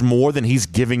changed more than he's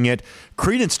giving it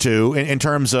credence to in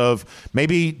terms of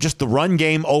maybe just the run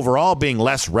game overall being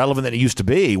less relevant than it used to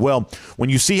be? Well, when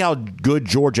you see how good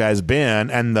Georgia has been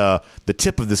and the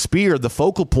tip of the spear, the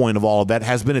focal point of all of that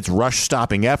has been its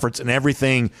rush-stopping efforts, and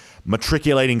everything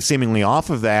matriculating seemingly off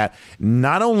of that,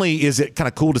 not only is it kind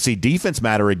of cool to see defense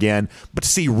matter again, but to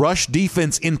see rush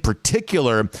defense in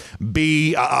particular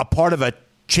be a part of a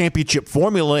championship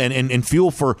formula and fuel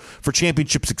for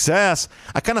championship success,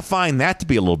 I kind of find that to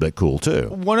be a little bit cool too.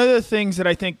 One of the things that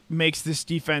I think makes this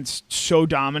defense so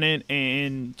dominant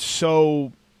and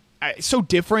so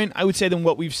different, I would say, than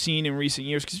what we've seen in recent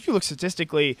years, because if you look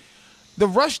statistically, the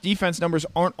rush defense numbers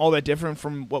aren't all that different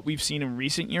from what we've seen in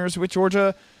recent years with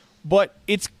Georgia, but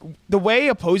it's the way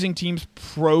opposing teams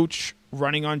approach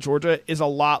running on Georgia is a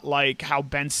lot like how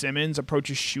Ben Simmons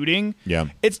approaches shooting. Yeah,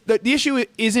 it's the issue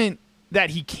isn't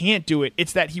that he can't do it,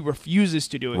 it's that he refuses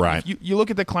to do it. Right. You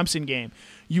look at the Clemson game,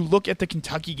 you look at the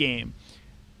Kentucky game,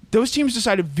 those teams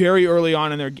decided very early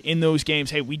on in those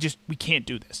games, hey, we can't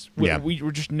do this.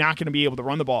 We're just not going to be able to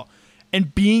run the ball.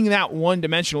 And being that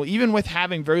one-dimensional, even with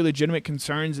having very legitimate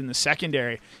concerns in the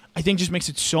secondary, I think just makes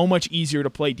it so much easier to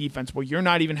play defense where you're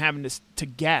not even having to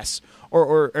guess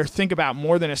or think about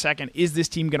more than a second, is this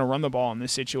team going to run the ball in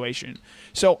this situation?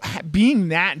 So being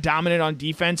that dominant on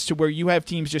defense to where you have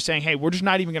teams just saying, hey, we're just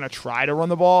not even going to try to run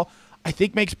the ball, I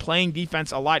think makes playing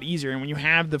defense a lot easier. And when you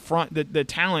have the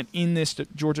talent in this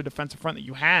Georgia defensive front that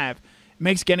you have,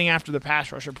 makes getting after the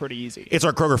pass rusher pretty easy. It's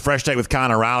our Kroger Fresh Take with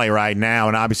Connor Riley right now,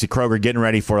 and obviously Kroger getting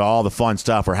ready for all the fun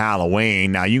stuff for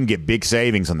Halloween. Now, you can get big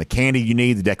savings on the candy you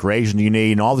need, the decoration you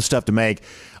need, and all the stuff to make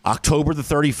October the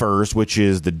 31st, which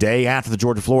is the day after the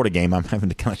Georgia-Florida game. I'm having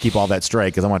to kind of keep all that straight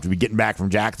because I'm going to be getting back from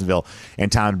Jacksonville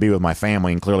in time to be with my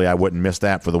family, and clearly I wouldn't miss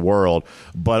that for the world.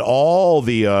 But all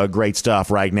the great stuff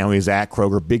right now is at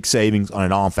Kroger. Big savings on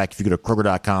it all. In fact, if you go to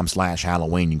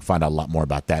Kroger.com/Halloween, you can find out a lot more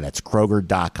about that. That's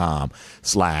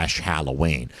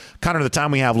Kroger.com/Halloween. Kind of the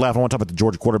time we have left, I want to talk about the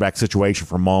Georgia quarterback situation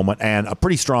for a moment, and a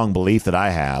pretty strong belief that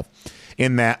I have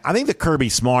in that I think that Kirby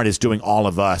Smart is doing all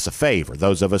of us a favor,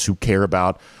 those of us who care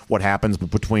about what happens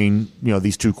between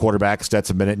these two quarterbacks,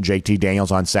 Stetson Bennett and JT Daniels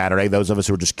on Saturday, those of us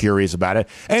who are just curious about it,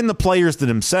 and the players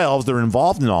themselves that are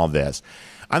involved in all this.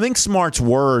 I think Smart's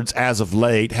words as of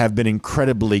late have been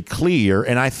incredibly clear,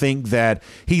 and I think that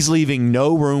he's leaving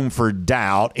no room for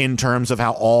doubt in terms of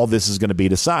how all this is going to be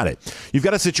decided. You've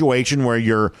got a situation where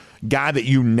your guy that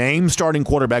you named starting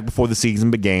quarterback before the season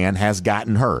began has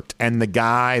gotten hurt, and the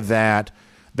guy that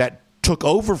took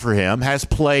over for him has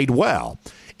played well.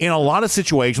 In a lot of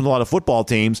situations, a lot of football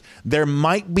teams, there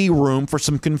might be room for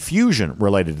some confusion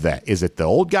related to that. Is it the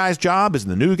old guy's job? Is it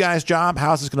the new guy's job?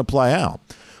 How's this going to play out?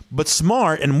 But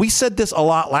Smart, and we said this a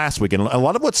lot last week, and a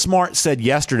lot of what Smart said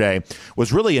yesterday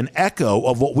was really an echo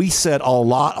of what we said a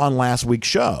lot on last week's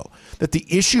show, that the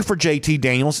issue for JT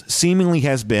Daniels seemingly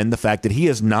has been the fact that he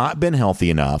has not been healthy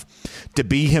enough to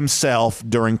be himself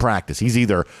during practice. He's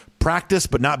either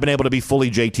practiced but not been able to be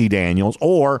fully JT Daniels,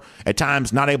 or at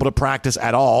times not able to practice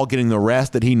at all, getting the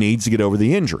rest that he needs to get over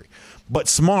the injury. But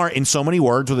Smart, in so many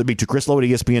words, whether it be to Chris Lowe at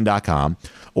ESPN.com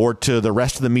or to the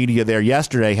rest of the media there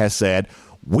yesterday, has said,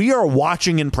 we are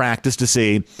watching in practice to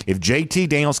see if JT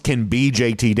Daniels can be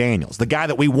JT Daniels, the guy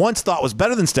that we once thought was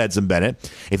better than Stetson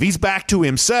Bennett. If he's back to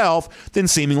himself, then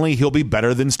seemingly he'll be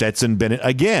better than Stetson Bennett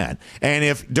again. And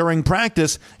if during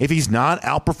practice, if he's not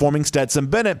outperforming Stetson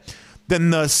Bennett,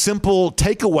 then the simple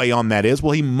takeaway on that is,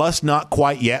 well, he must not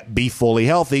quite yet be fully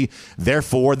healthy.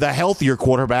 Therefore, the healthier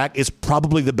quarterback is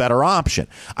probably the better option.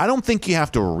 I don't think you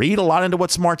have to read a lot into what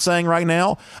Smart's saying right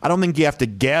now. I don't think you have to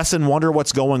guess and wonder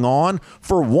what's going on.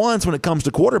 For once, when it comes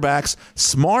to quarterbacks,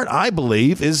 Smart, I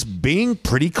believe, is being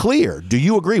pretty clear. Do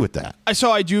you agree with that? So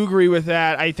I do agree with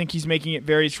that. I think he's making it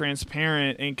very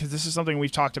transparent, and because this is something we've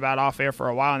talked about off air for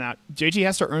a while now. JT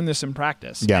has to earn this in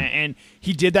practice. Yeah. And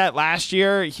he did that last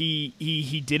year. He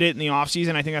did it in the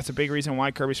offseason. I think that's a big reason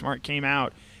why Kirby Smart came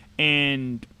out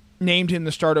and named him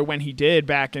the starter when he did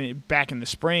back in the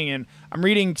spring. And I'm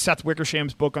reading Seth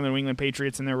Wickersham's book on the New England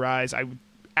Patriots and their rise. I would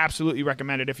absolutely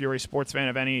recommend it if you're a sports fan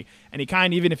of any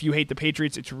kind. Even if you hate the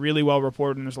Patriots, it's really well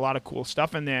reported, and there's a lot of cool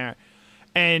stuff in there.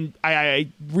 And I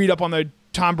read up on the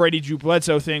Tom Brady, Drew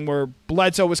Bledsoe thing, where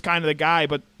Bledsoe was kind of the guy,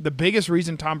 but the biggest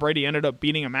reason Tom Brady ended up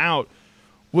beating him out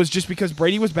was just because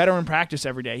Brady was better in practice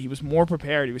every day. He was more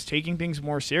prepared. He was taking things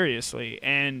more seriously.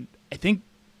 And I think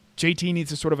JT needs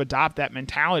to sort of adopt that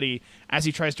mentality as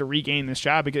he tries to regain this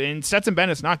job. And Stetson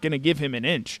Bennett's not going to give him an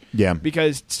inch. Yeah.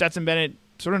 Because Stetson Bennett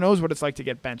sort of knows what it's like to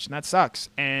get benched, and that sucks.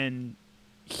 And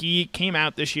he came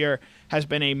out this year, has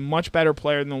been a much better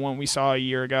player than the one we saw a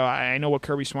year ago. I know what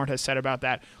Kirby Smart has said about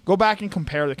that. Go back and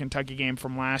compare the Kentucky game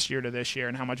from last year to this year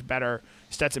and how much better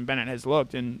Stetson Bennett has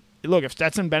looked. And look, if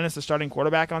Stetson Bennett's the starting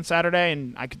quarterback on Saturday,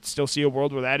 and I could still see a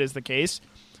world where that is the case,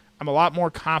 I'm a lot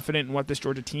more confident in what this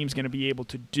Georgia team's going to be able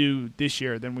to do this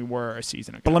year than we were a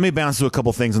season ago. But let me bounce to a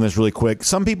couple things on this really quick.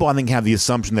 Some people, I think, have the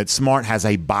assumption that Smart has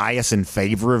a bias in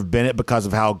favor of Bennett because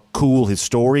of how cool his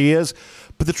story is.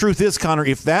 But the truth is, Connor,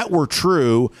 if that were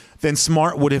true, then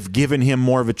Smart would have given him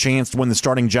more of a chance to win the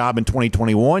starting job in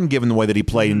 2021, given the way that he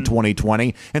played in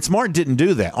 2020. And Smart didn't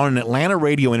do that. On an Atlanta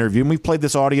radio interview, and we've played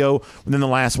this audio within the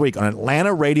last week, on an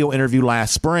Atlanta radio interview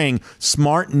last spring,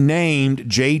 Smart named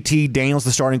JT Daniels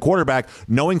the starting quarterback,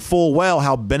 knowing full well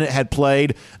how Bennett had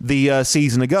played the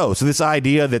season ago. So this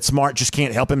idea that Smart just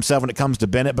can't help himself when it comes to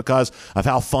Bennett because of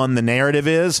how fun the narrative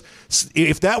is,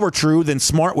 if that were true, then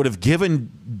Smart would have given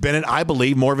Bennett, I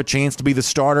believe, more of a chance to be the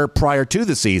starter prior to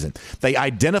the season. They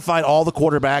identified all the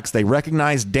quarterbacks. They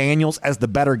recognized Daniels as the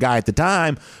better guy at the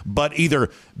time, but either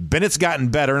Bennett's gotten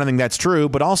better, and I think that's true,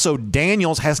 but also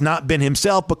Daniels has not been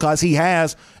himself because he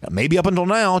has, maybe up until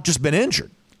now, just been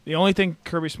injured. The only thing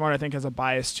Kirby Smart, I think, has a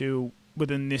bias to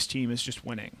within this team is just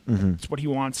winning. Mm-hmm. It's what he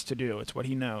wants to do. It's what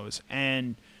he knows.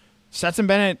 And Stetson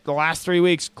Bennett, the last 3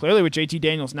 weeks, clearly with JT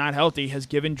Daniels not healthy, has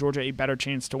given Georgia a better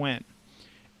chance to win.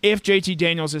 If JT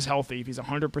Daniels is healthy, if he's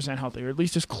 100% healthy, or at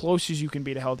least as close as you can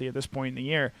be to healthy at this point in the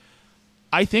year,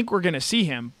 I think we're going to see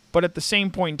him. But at the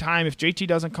same point in time, if JT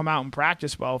doesn't come out and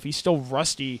practice well, if he's still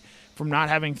rusty from not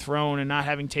having thrown and not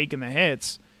having taken the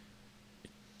hits,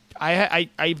 I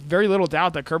very little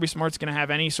doubt that Kirby Smart's going to have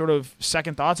any sort of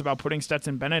second thoughts about putting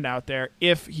Stetson Bennett out there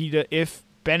if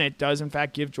Bennett does, in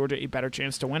fact, give Georgia a better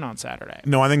chance to win on Saturday.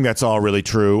 No, I think that's all really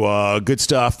true. Good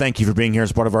stuff. Thank you for being here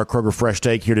as part of our Kroger Fresh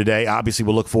Take here today. Obviously,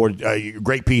 we'll look forward to a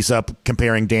great piece up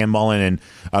comparing Dan Mullen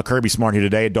and Kirby Smart here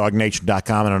today at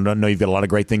DogNation.com. And I know you've got a lot of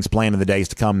great things planned in the days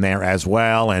to come there as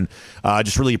well. And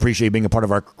just really appreciate being a part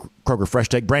of our Kroger Fresh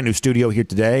Take. Brand new studio here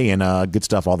today, and good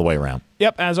stuff all the way around.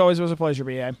 Yep, as always, it was a pleasure,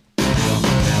 B.A.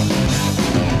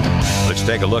 Let's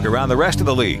take a look around the rest of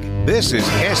the league. This is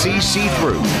SEC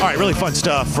Through. All right, really fun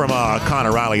stuff from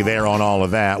Connor Riley there on all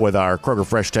of that with our Kroger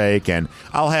Fresh Take. And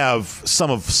I'll have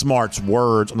some of Smart's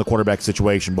words on the quarterback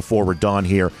situation before we're done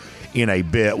here in a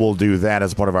bit. We'll do that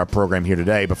as a part of our program here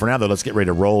today. But for now, though, let's get ready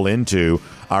to roll into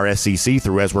our SEC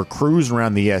Through as we're cruising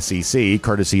around the SEC,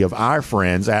 courtesy of our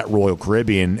friends at Royal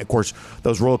Caribbean. Of course,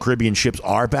 those Royal Caribbean ships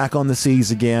are back on the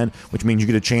seas again, which means you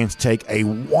get a chance to take a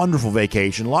wonderful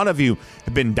vacation. A lot of you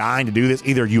have been dying to do this.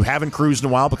 Either you haven't cruised in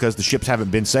a while because the ships haven't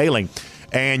been sailing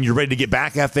and you're ready to get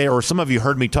back out there, or some of you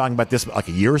heard me talking about this like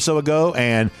a year or so ago,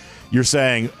 and you're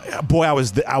saying, boy, I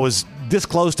was this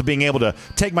close to being able to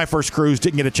take my first cruise,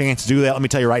 didn't get a chance to do that. Let me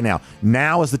tell you right now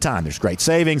is the time. There's great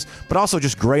savings, but also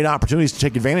just great opportunities to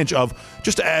take advantage of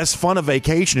just as fun a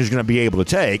vacation as you're going to be able to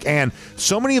take. And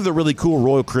so many of the really cool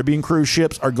Royal Caribbean cruise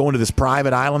ships are going to this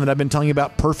private island that I've been telling you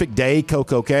about, Perfect Day,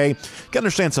 Coco Cay. You got to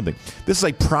understand something. This is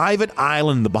a private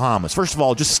island in the Bahamas. First of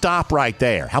all, just stop right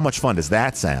there. How much fun does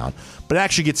that sound? But it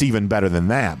actually gets even better than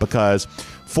that, because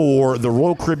for the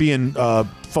Royal Caribbean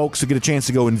folks who get a chance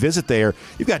to go and visit there,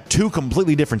 you've got two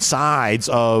completely different sides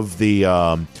of the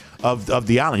island.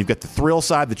 You've got the thrill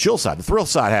side, the chill side. The thrill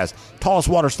side has tallest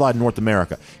water slide in North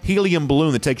America, helium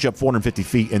balloon that takes you up 450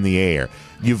 feet in the air.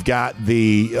 You've got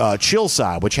the chill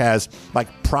side, which has like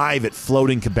private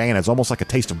floating cabanas, almost like a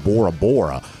taste of Bora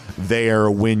Bora there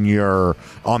when you're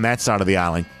on that side of the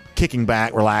island, kicking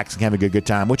back, relaxing, having a good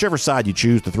time. Whichever side you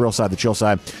choose, the thrill side, the chill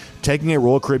side, taking a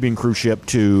Royal Caribbean cruise ship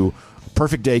to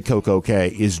Perfect Day Coco Cay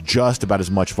is just about as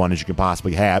much fun as you can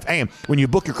possibly have. And when you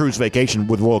book your cruise vacation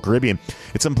with Royal Caribbean,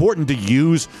 it's important to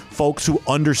use folks who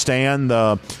understand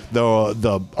the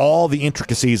all the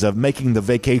intricacies of making the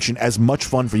vacation as much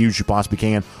fun for you as you possibly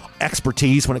can.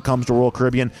 Expertise when it comes to Royal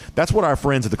Caribbean. That's what our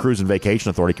friends at the Cruise and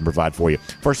Vacation Authority can provide for you.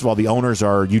 First of all, the owners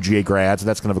are UGA grads, so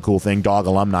that's kind of a cool thing. Dog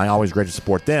alumni, always great to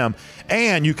support them.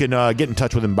 And you can get in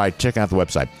touch with them by checking out the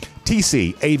website,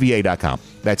 tcava.com.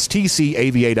 That's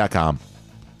tcava.com.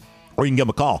 Or you can give them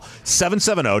a call,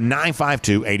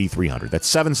 770-952-8300. That's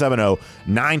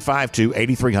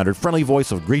 770-952-8300. Friendly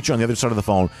voice will greet you on the other side of the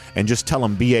phone and just tell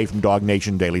them BA from Dog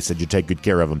Nation Daily said you take good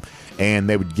care of them. And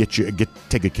they would take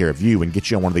good care of you and get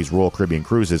you on one of these Royal Caribbean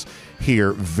cruises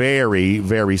here very,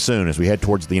 very soon as we head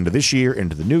towards the end of this year,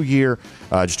 into the new year.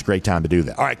 Just a great time to do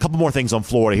that. All right, a couple more things on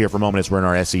Florida here for a moment as we're in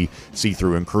our SEC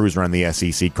through and cruise around the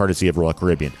SEC, courtesy of Royal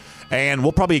Caribbean. And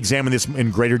we'll probably examine this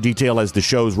in greater detail as the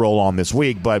shows roll on this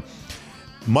week, but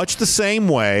much the same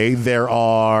way there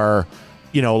are,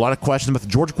 a lot of questions about the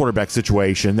Georgia quarterback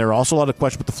situation. There are also a lot of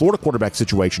questions about the Florida quarterback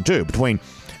situation, too, between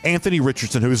Anthony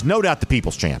Richardson, who is no doubt the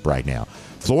people's champ right now.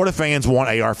 Florida fans want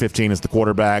AR-15 as the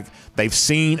quarterback. They've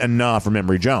seen enough from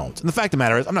Emory Jones. And the fact of the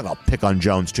matter is, I'm not going to pick on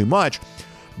Jones too much,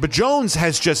 but Jones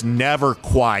has just never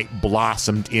quite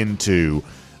blossomed into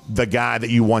the guy that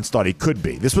you once thought he could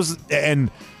be. And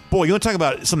boy, you want to talk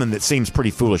about something that seems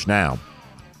pretty foolish now.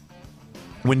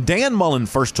 When Dan Mullen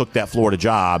first took that Florida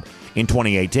job in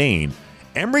 2018,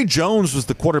 Emory Jones was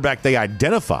the quarterback they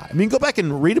identified. I mean, go back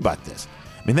and read about this.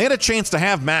 I mean, they had a chance to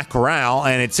have Matt Corral,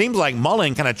 and it seems like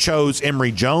Mullen kind of chose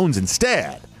Emory Jones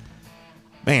instead.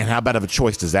 Man, how bad of a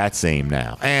choice does that seem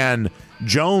now? And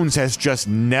Jones has just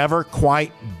never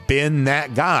quite been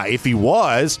that guy. If he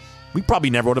was, we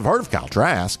probably never would have heard of Kyle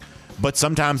Trask. But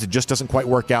sometimes it just doesn't quite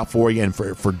work out for you. And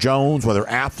for Jones, whether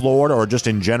at Florida or just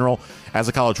in general as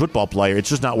a college football player, it's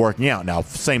just not working out. Now,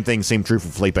 same thing seemed true for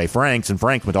Felipe Franks. And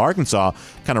Franks went to Arkansas,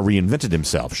 kind of reinvented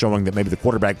himself, showing that maybe the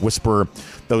quarterback whisper,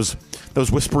 those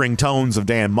whispering tones of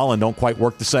Dan Mullen don't quite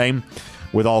work the same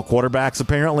with all quarterbacks,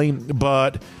 apparently.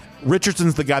 But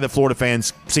Richardson's the guy that Florida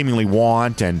fans seemingly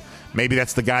want. And maybe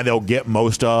that's the guy they'll get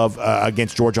most of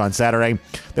against Georgia on Saturday.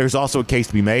 There's also a case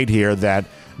to be made here that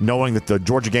knowing that the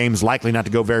Georgia game is likely not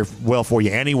to go very well for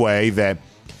you anyway, that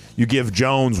you give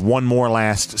Jones one more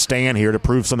last stand here to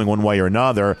prove something one way or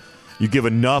another. You give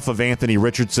enough of Anthony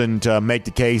Richardson to make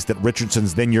the case that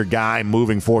Richardson's then your guy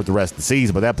moving forward the rest of the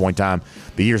season. By that point in time,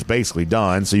 the year's basically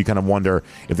done, so you kind of wonder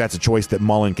if that's a choice that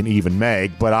Mullen can even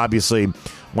make. But obviously,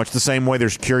 much the same way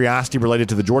there's curiosity related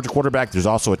to the Georgia quarterback, there's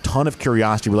also a ton of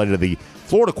curiosity related to the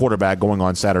Florida quarterback going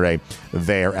on Saturday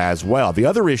there as well. The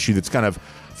other issue that's kind of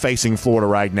facing Florida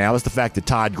right now is the fact that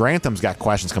Todd Grantham's got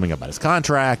questions coming up about his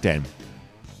contract and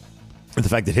the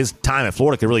fact that his time at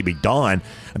Florida could really be done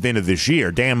at the end of this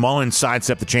year. Dan Mullen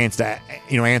sidestepped the chance to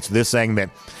answer this, saying that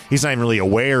he's not even really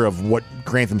aware of what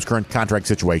Grantham's current contract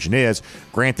situation is.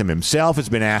 Grantham himself has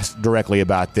been asked directly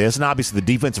about this, and obviously the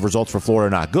defensive results for Florida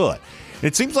are not good. And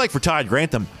it seems like for Todd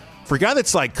Grantham, for a guy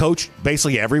that's like coached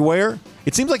basically everywhere,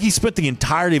 it seems like he spent the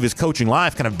entirety of his coaching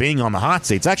life kind of being on the hot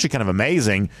seat. It's actually kind of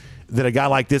amazing that a guy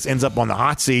like this ends up on the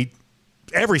hot seat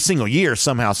every single year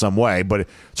somehow, some way, but it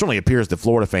certainly appears that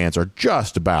Florida fans are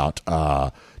just about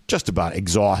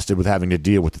exhausted with having to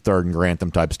deal with the third and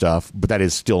Grantham type stuff, but that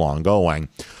is still ongoing.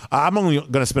 I'm only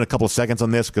going to spend a couple of seconds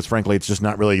on this because, frankly, it's just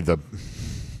not really it's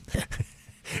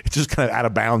just kind of out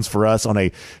of bounds for us on a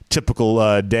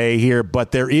typical day here,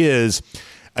 but there is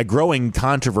a growing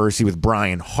controversy with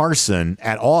Brian Harsin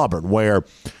at Auburn, where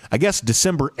I guess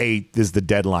December 8th is the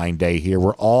deadline day here,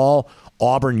 where all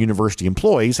Auburn University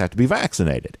employees have to be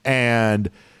vaccinated.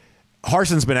 And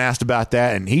Harsin's been asked about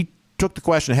that, and he took the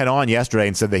question head on yesterday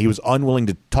and said that he was unwilling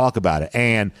to talk about it.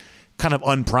 And kind of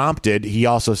unprompted, he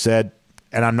also said,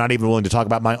 and I'm not even willing to talk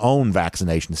about my own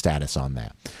vaccination status on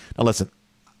that. Now, listen,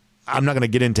 I'm not going to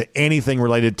get into anything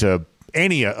related to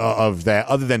any of that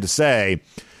other than to say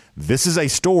this is a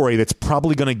story that's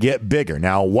probably going to get bigger.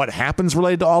 Now, what happens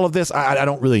related to all of this, I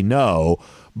don't really know.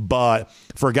 But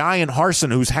for a guy in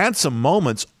Harsin who's had some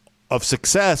moments of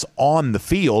success on the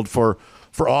field for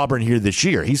Auburn here this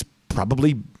year, he's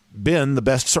probably been the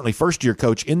best, certainly first-year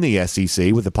coach in the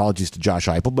SEC, with apologies to Josh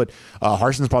Heupel, but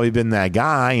Harsin's probably been that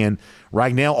guy. And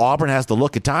right now, Auburn has the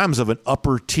look at times of an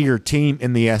upper-tier team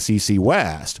in the SEC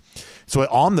West. So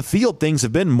on the field, things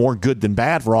have been more good than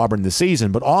bad for Auburn this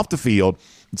season. But off the field,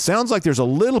 it sounds like there's a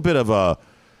little bit of a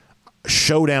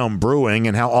showdown brewing,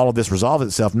 and how all of this resolves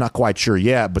itself, not quite sure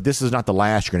yet, but this is not the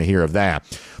last you're going to hear of that.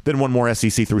 Then one more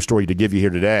SEC through story to give you here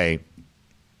today.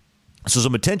 So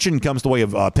some attention comes the way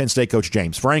of Penn State coach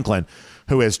James Franklin,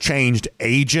 who has changed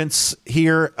agents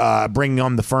here, bringing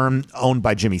on the firm owned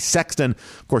by Jimmy Sexton.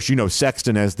 Of course, you know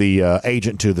Sexton as the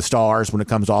agent to the Stars when it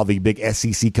comes to all the big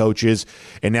SEC coaches,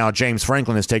 and now James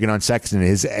Franklin has taken on Sexton,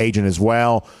 his agent as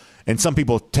well. And some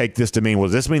people take this to mean, well,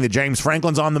 does this mean that James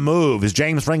Franklin's on the move? Is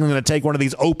James Franklin going to take one of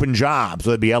these open jobs,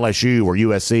 whether it be LSU or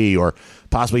USC or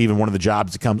possibly even one of the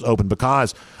jobs that comes open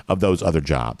because of those other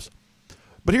jobs?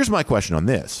 But here's my question on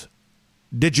this.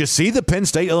 Did you see the Penn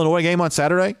State-Illinois game on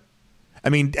Saturday? I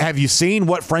mean, have you seen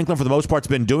what Franklin, for the most part, has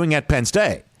been doing at Penn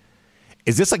State?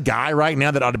 Is this a guy right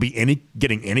now that ought to be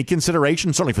getting any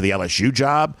consideration? Certainly for the LSU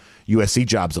job. USC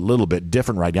job's a little bit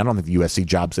different right now. I don't think the USC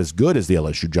job's as good as the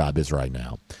LSU job is right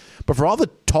now. But for all the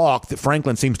talk that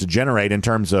Franklin seems to generate in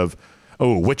terms of,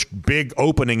 which big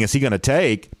opening is he going to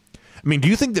take? I mean, do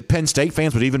you think that Penn State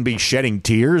fans would even be shedding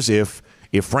tears if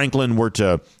Franklin were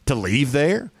to leave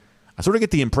there? I sort of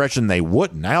get the impression they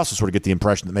wouldn't. I also sort of get the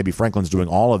impression that maybe Franklin's doing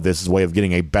all of this as a way of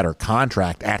getting a better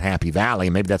contract at Happy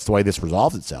Valley. Maybe that's the way this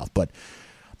resolves itself. But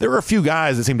there are a few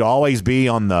guys that seem to always be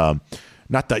on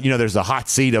there's the hot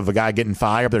seat of a guy getting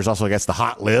fired, but there's also, I guess, the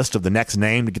hot list of the next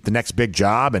name to get the next big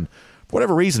job. And for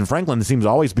whatever reason, Franklin seems to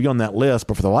always be on that list,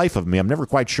 but for the life of me, I'm never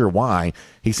quite sure why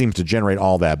he seems to generate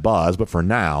all that buzz. But for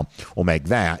now, we'll make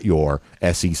that your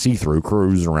SEC through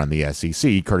cruise around the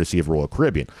SEC, courtesy of Royal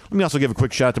Caribbean. Let me also give a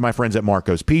quick shout out to my friends at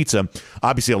Marco's Pizza.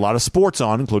 Obviously, a lot of sports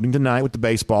on, including tonight with the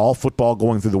baseball, football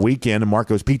going through the weekend, and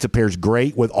Marco's Pizza pairs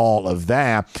great with all of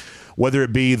that. Whether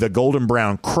it be the golden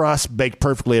brown crust baked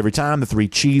perfectly every time, the 3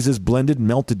 cheeses blended and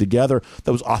melted together,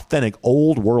 those authentic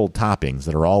old world toppings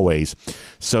that are always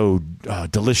so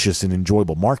delicious and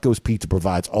enjoyable. Marco's Pizza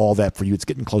provides all that for you. It's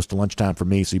getting close to lunchtime for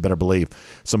me, so you better believe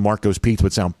some Marco's Pizza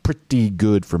would sound pretty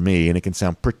good for me, and it can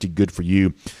sound pretty good for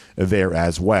you there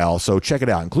as well. So check it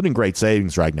out, including great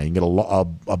savings right now. You can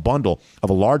get a bundle of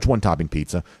a large one-topping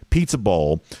pizza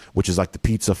bowl, which is like the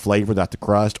pizza flavor without the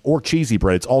crust, or cheesy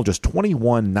bread. It's all just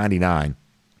 $21.99.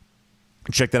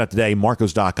 Check that out today,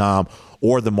 Marcos.com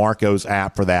or the Marcos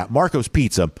app for that. Marcos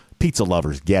Pizza, pizza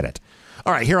lovers get it.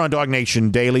 All right, here on Dog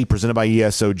Nation Daily, presented by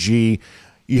ESOG.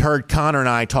 you heard Connor and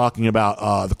I talking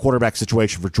about the quarterback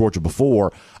situation for Georgia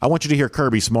before. I want you to hear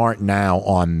Kirby Smart now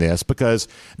on this, because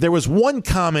there was one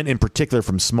comment in particular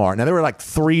from Smart. Now, there were like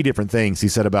 3 different things he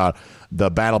said about the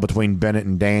battle between Bennett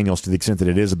and Daniels, to the extent that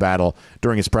it is a battle,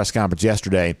 during his press conference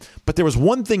yesterday. But there was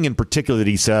one thing in particular that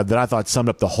he said that I thought summed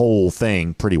up the whole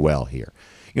thing pretty well here.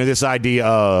 This idea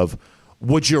of,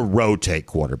 would you rotate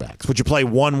quarterbacks? Would you play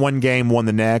one game, one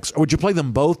the next? Or would you play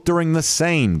them both during the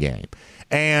same game?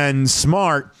 And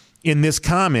Smart, in this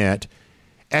comment,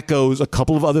 echoes a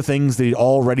couple of other things that he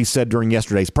already said during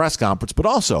yesterday's press conference, but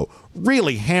also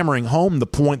really hammering home the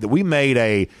point that we made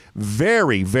a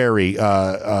very, very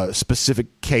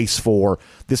specific case for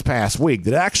this past week,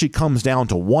 that it actually comes down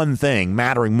to one thing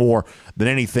mattering more than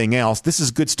anything else. This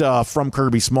is good stuff from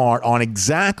Kirby Smart on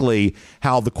exactly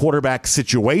how the quarterback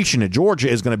situation at Georgia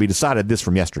is going to be decided. This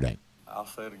from yesterday. I'll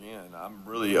say it again. I'm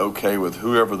really okay with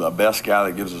whoever the best guy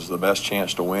that gives us the best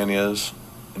chance to win is,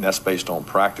 and that's based on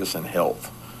practice and health.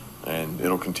 And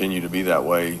it'll continue to be that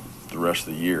way the rest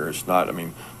of the year. It's not,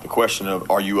 the question of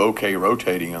are you okay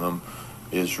rotating them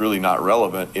is really not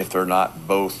relevant if they're not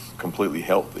both completely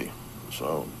healthy.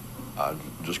 So I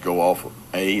just go off of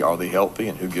are they healthy,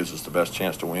 and who gives us the best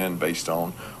chance to win based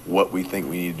on what we think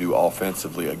we need to do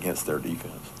offensively against their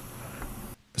defense.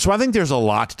 So I think there's a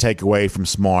lot to take away from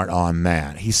Smart on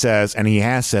that. He says, and he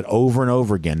has said over and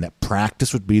over again, that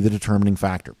practice would be the determining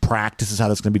factor. Practice is how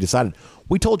that's going to be decided.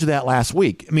 We told you that last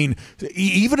week.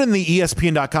 Even in the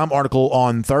ESPN.com article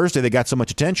on Thursday, they got so much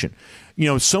attention.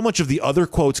 So much of the other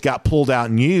quotes got pulled out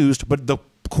and used, but the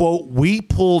quote we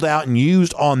pulled out and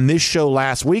used on this show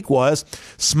last week was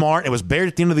Smart. It was buried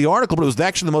at the end of the article, but it was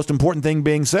actually the most important thing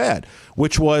being said,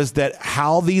 which was that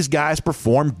how these guys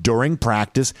perform during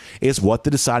practice is what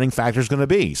the deciding factor is going to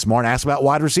be. Smart asked about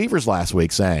wide receivers last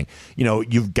week, saying,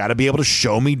 you've got to be able to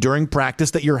show me during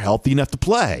practice that you're healthy enough to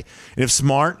play. And if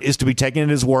Smart is to be taken at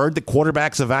his word that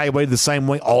quarterbacks evaluated the same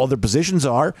way all other positions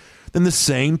are, then the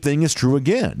same thing is true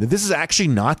again. This is actually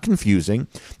not confusing.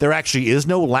 There actually is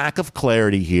no lack of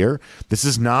clarity here. This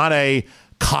is not a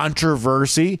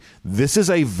controversy. This is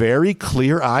a very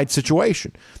clear-eyed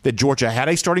situation that Georgia had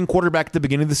a starting quarterback at the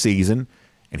beginning of the season,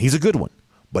 and he's a good one,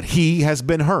 but he has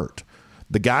been hurt.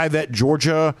 The guy that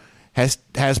Georgia has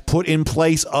put in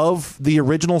place of the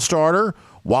original starter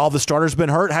while the starter's been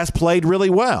hurt has played really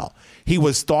well. He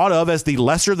was thought of as the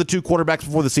lesser of the 2 quarterbacks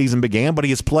before the season began, but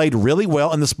he has played really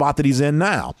well in the spot that he's in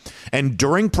now. And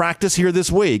during practice here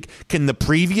this week, can the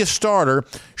previous starter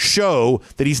show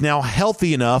that he's now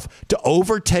healthy enough to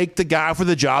overtake the guy for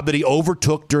the job that he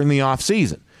overtook during the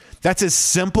offseason? That's as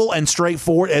simple and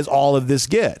straightforward as all of this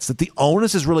gets. That the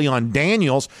onus is really on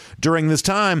Daniels during this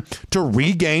time to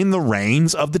regain the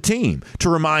reins of the team, to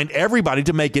remind everybody,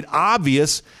 to make it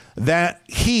obvious that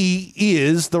he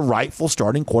is the rightful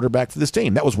starting quarterback for this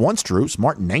team. That was once true.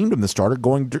 Smart named him the starter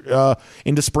going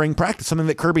into spring practice, something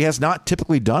that Kirby has not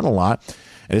typically done a lot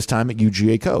at his time at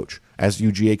UGA coach.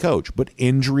 But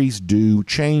injuries do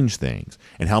change things.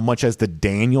 And how much has the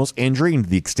Daniels injury, and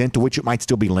the extent to which it might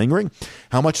still be lingering,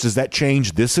 how much does that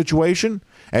change this situation?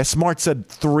 As Smart said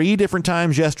 3 different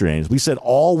times yesterday, as we said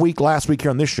all week last week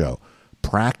here on this show,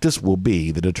 practice will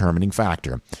be the determining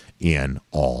factor in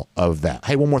all of that.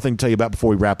 Hey, one more thing to tell you about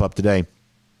before we wrap up today.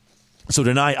 So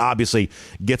tonight obviously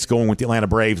gets going with the Atlanta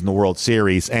Braves in the World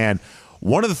Series, and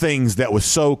one of the things that was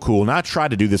so cool, and I tried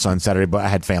to do this on Saturday, but I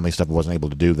had family stuff, I wasn't able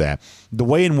to do that. The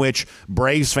way in which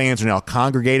Braves fans are now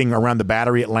congregating around the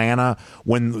Battery Atlanta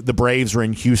when the Braves are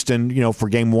in Houston, for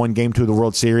Game 1, Game 2 of the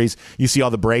World Series. You see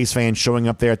all the Braves fans showing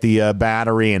up there at the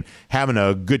Battery and having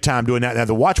a good time doing that. Now,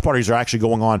 the watch parties are actually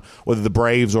going on whether the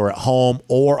Braves are at home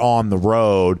or on the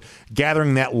road,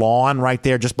 gathering that lawn right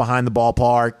there just behind the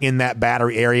ballpark in that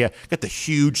Battery area. Got the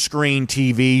huge screen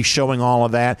TV showing all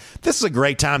of that. This is a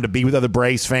great time to be with other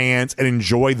Braves fans and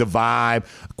enjoy the vibe.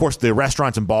 Of course, the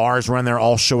restaurants and bars around there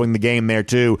all showing the game there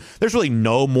too. There's really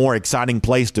no more exciting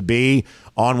place to be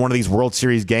on one of these World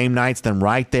Series game nights than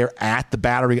right there at the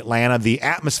Battery Atlanta. The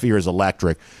atmosphere is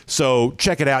electric. So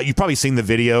check it out. You've probably seen the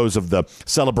videos of the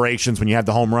celebrations when you have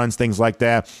the home runs, things like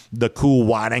that. The cool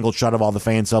wide-angle shot of all the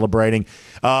fans celebrating.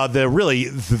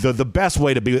 The best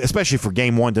way to be, especially for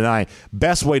Game 1 tonight,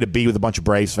 best way to be with a bunch of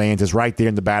Braves fans is right there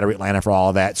in the Battery Atlanta for all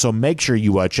of that. So make sure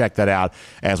you check that out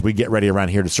as we get ready around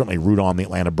here to certainly root on the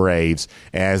Atlanta Braves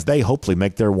as they hopefully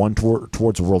make their one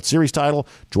towards a World Series title.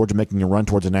 Georgia making a run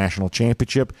towards a national championship.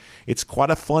 It's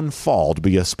quite a fun fall to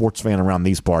be a sports fan around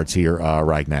these parts here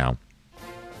right now.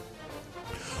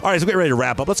 All right, so we get ready to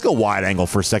wrap up. Let's go wide angle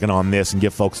for a second on this and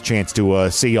give folks a chance to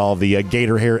see all the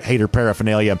Gator hater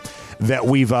paraphernalia that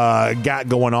we've got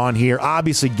going on here.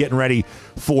 Obviously, getting ready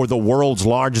for the world's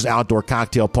largest outdoor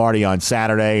cocktail party on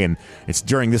Saturday, and it's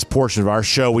during this portion of our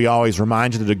show we always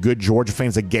remind you that a good Georgia fan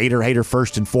is a Gator hater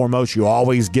first and foremost. You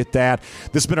always get that.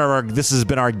 This has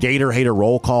been our Gator hater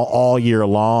roll call all year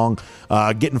long,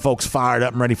 getting folks fired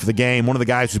up and ready for the game. One of the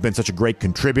guys who's been such a great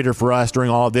contributor for us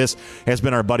during all of this has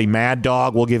been our buddy Mad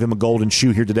Dog. We'll give him a golden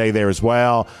shoe here today there as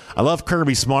well. I love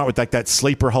Kirby Smart with that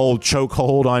sleeper hold, choke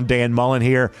hold on Dan Mullen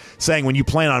here, saying when you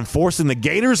plan on forcing the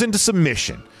Gators into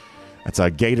submission. That's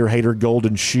a Gator hater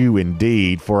golden shoe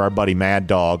indeed for our buddy Mad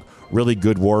Dog. Really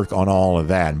good work on all of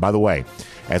that. And by the way,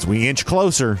 as we inch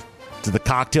closer to the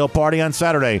cocktail party on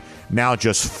Saturday, now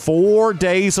just 4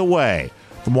 days away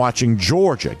from watching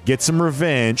Georgia get some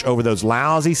revenge over those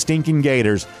lousy, stinking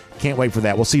Gators. Can't wait for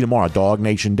that. We'll see you tomorrow. Dog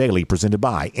Nation Daily, presented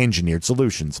by Engineered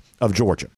Solutions of Georgia.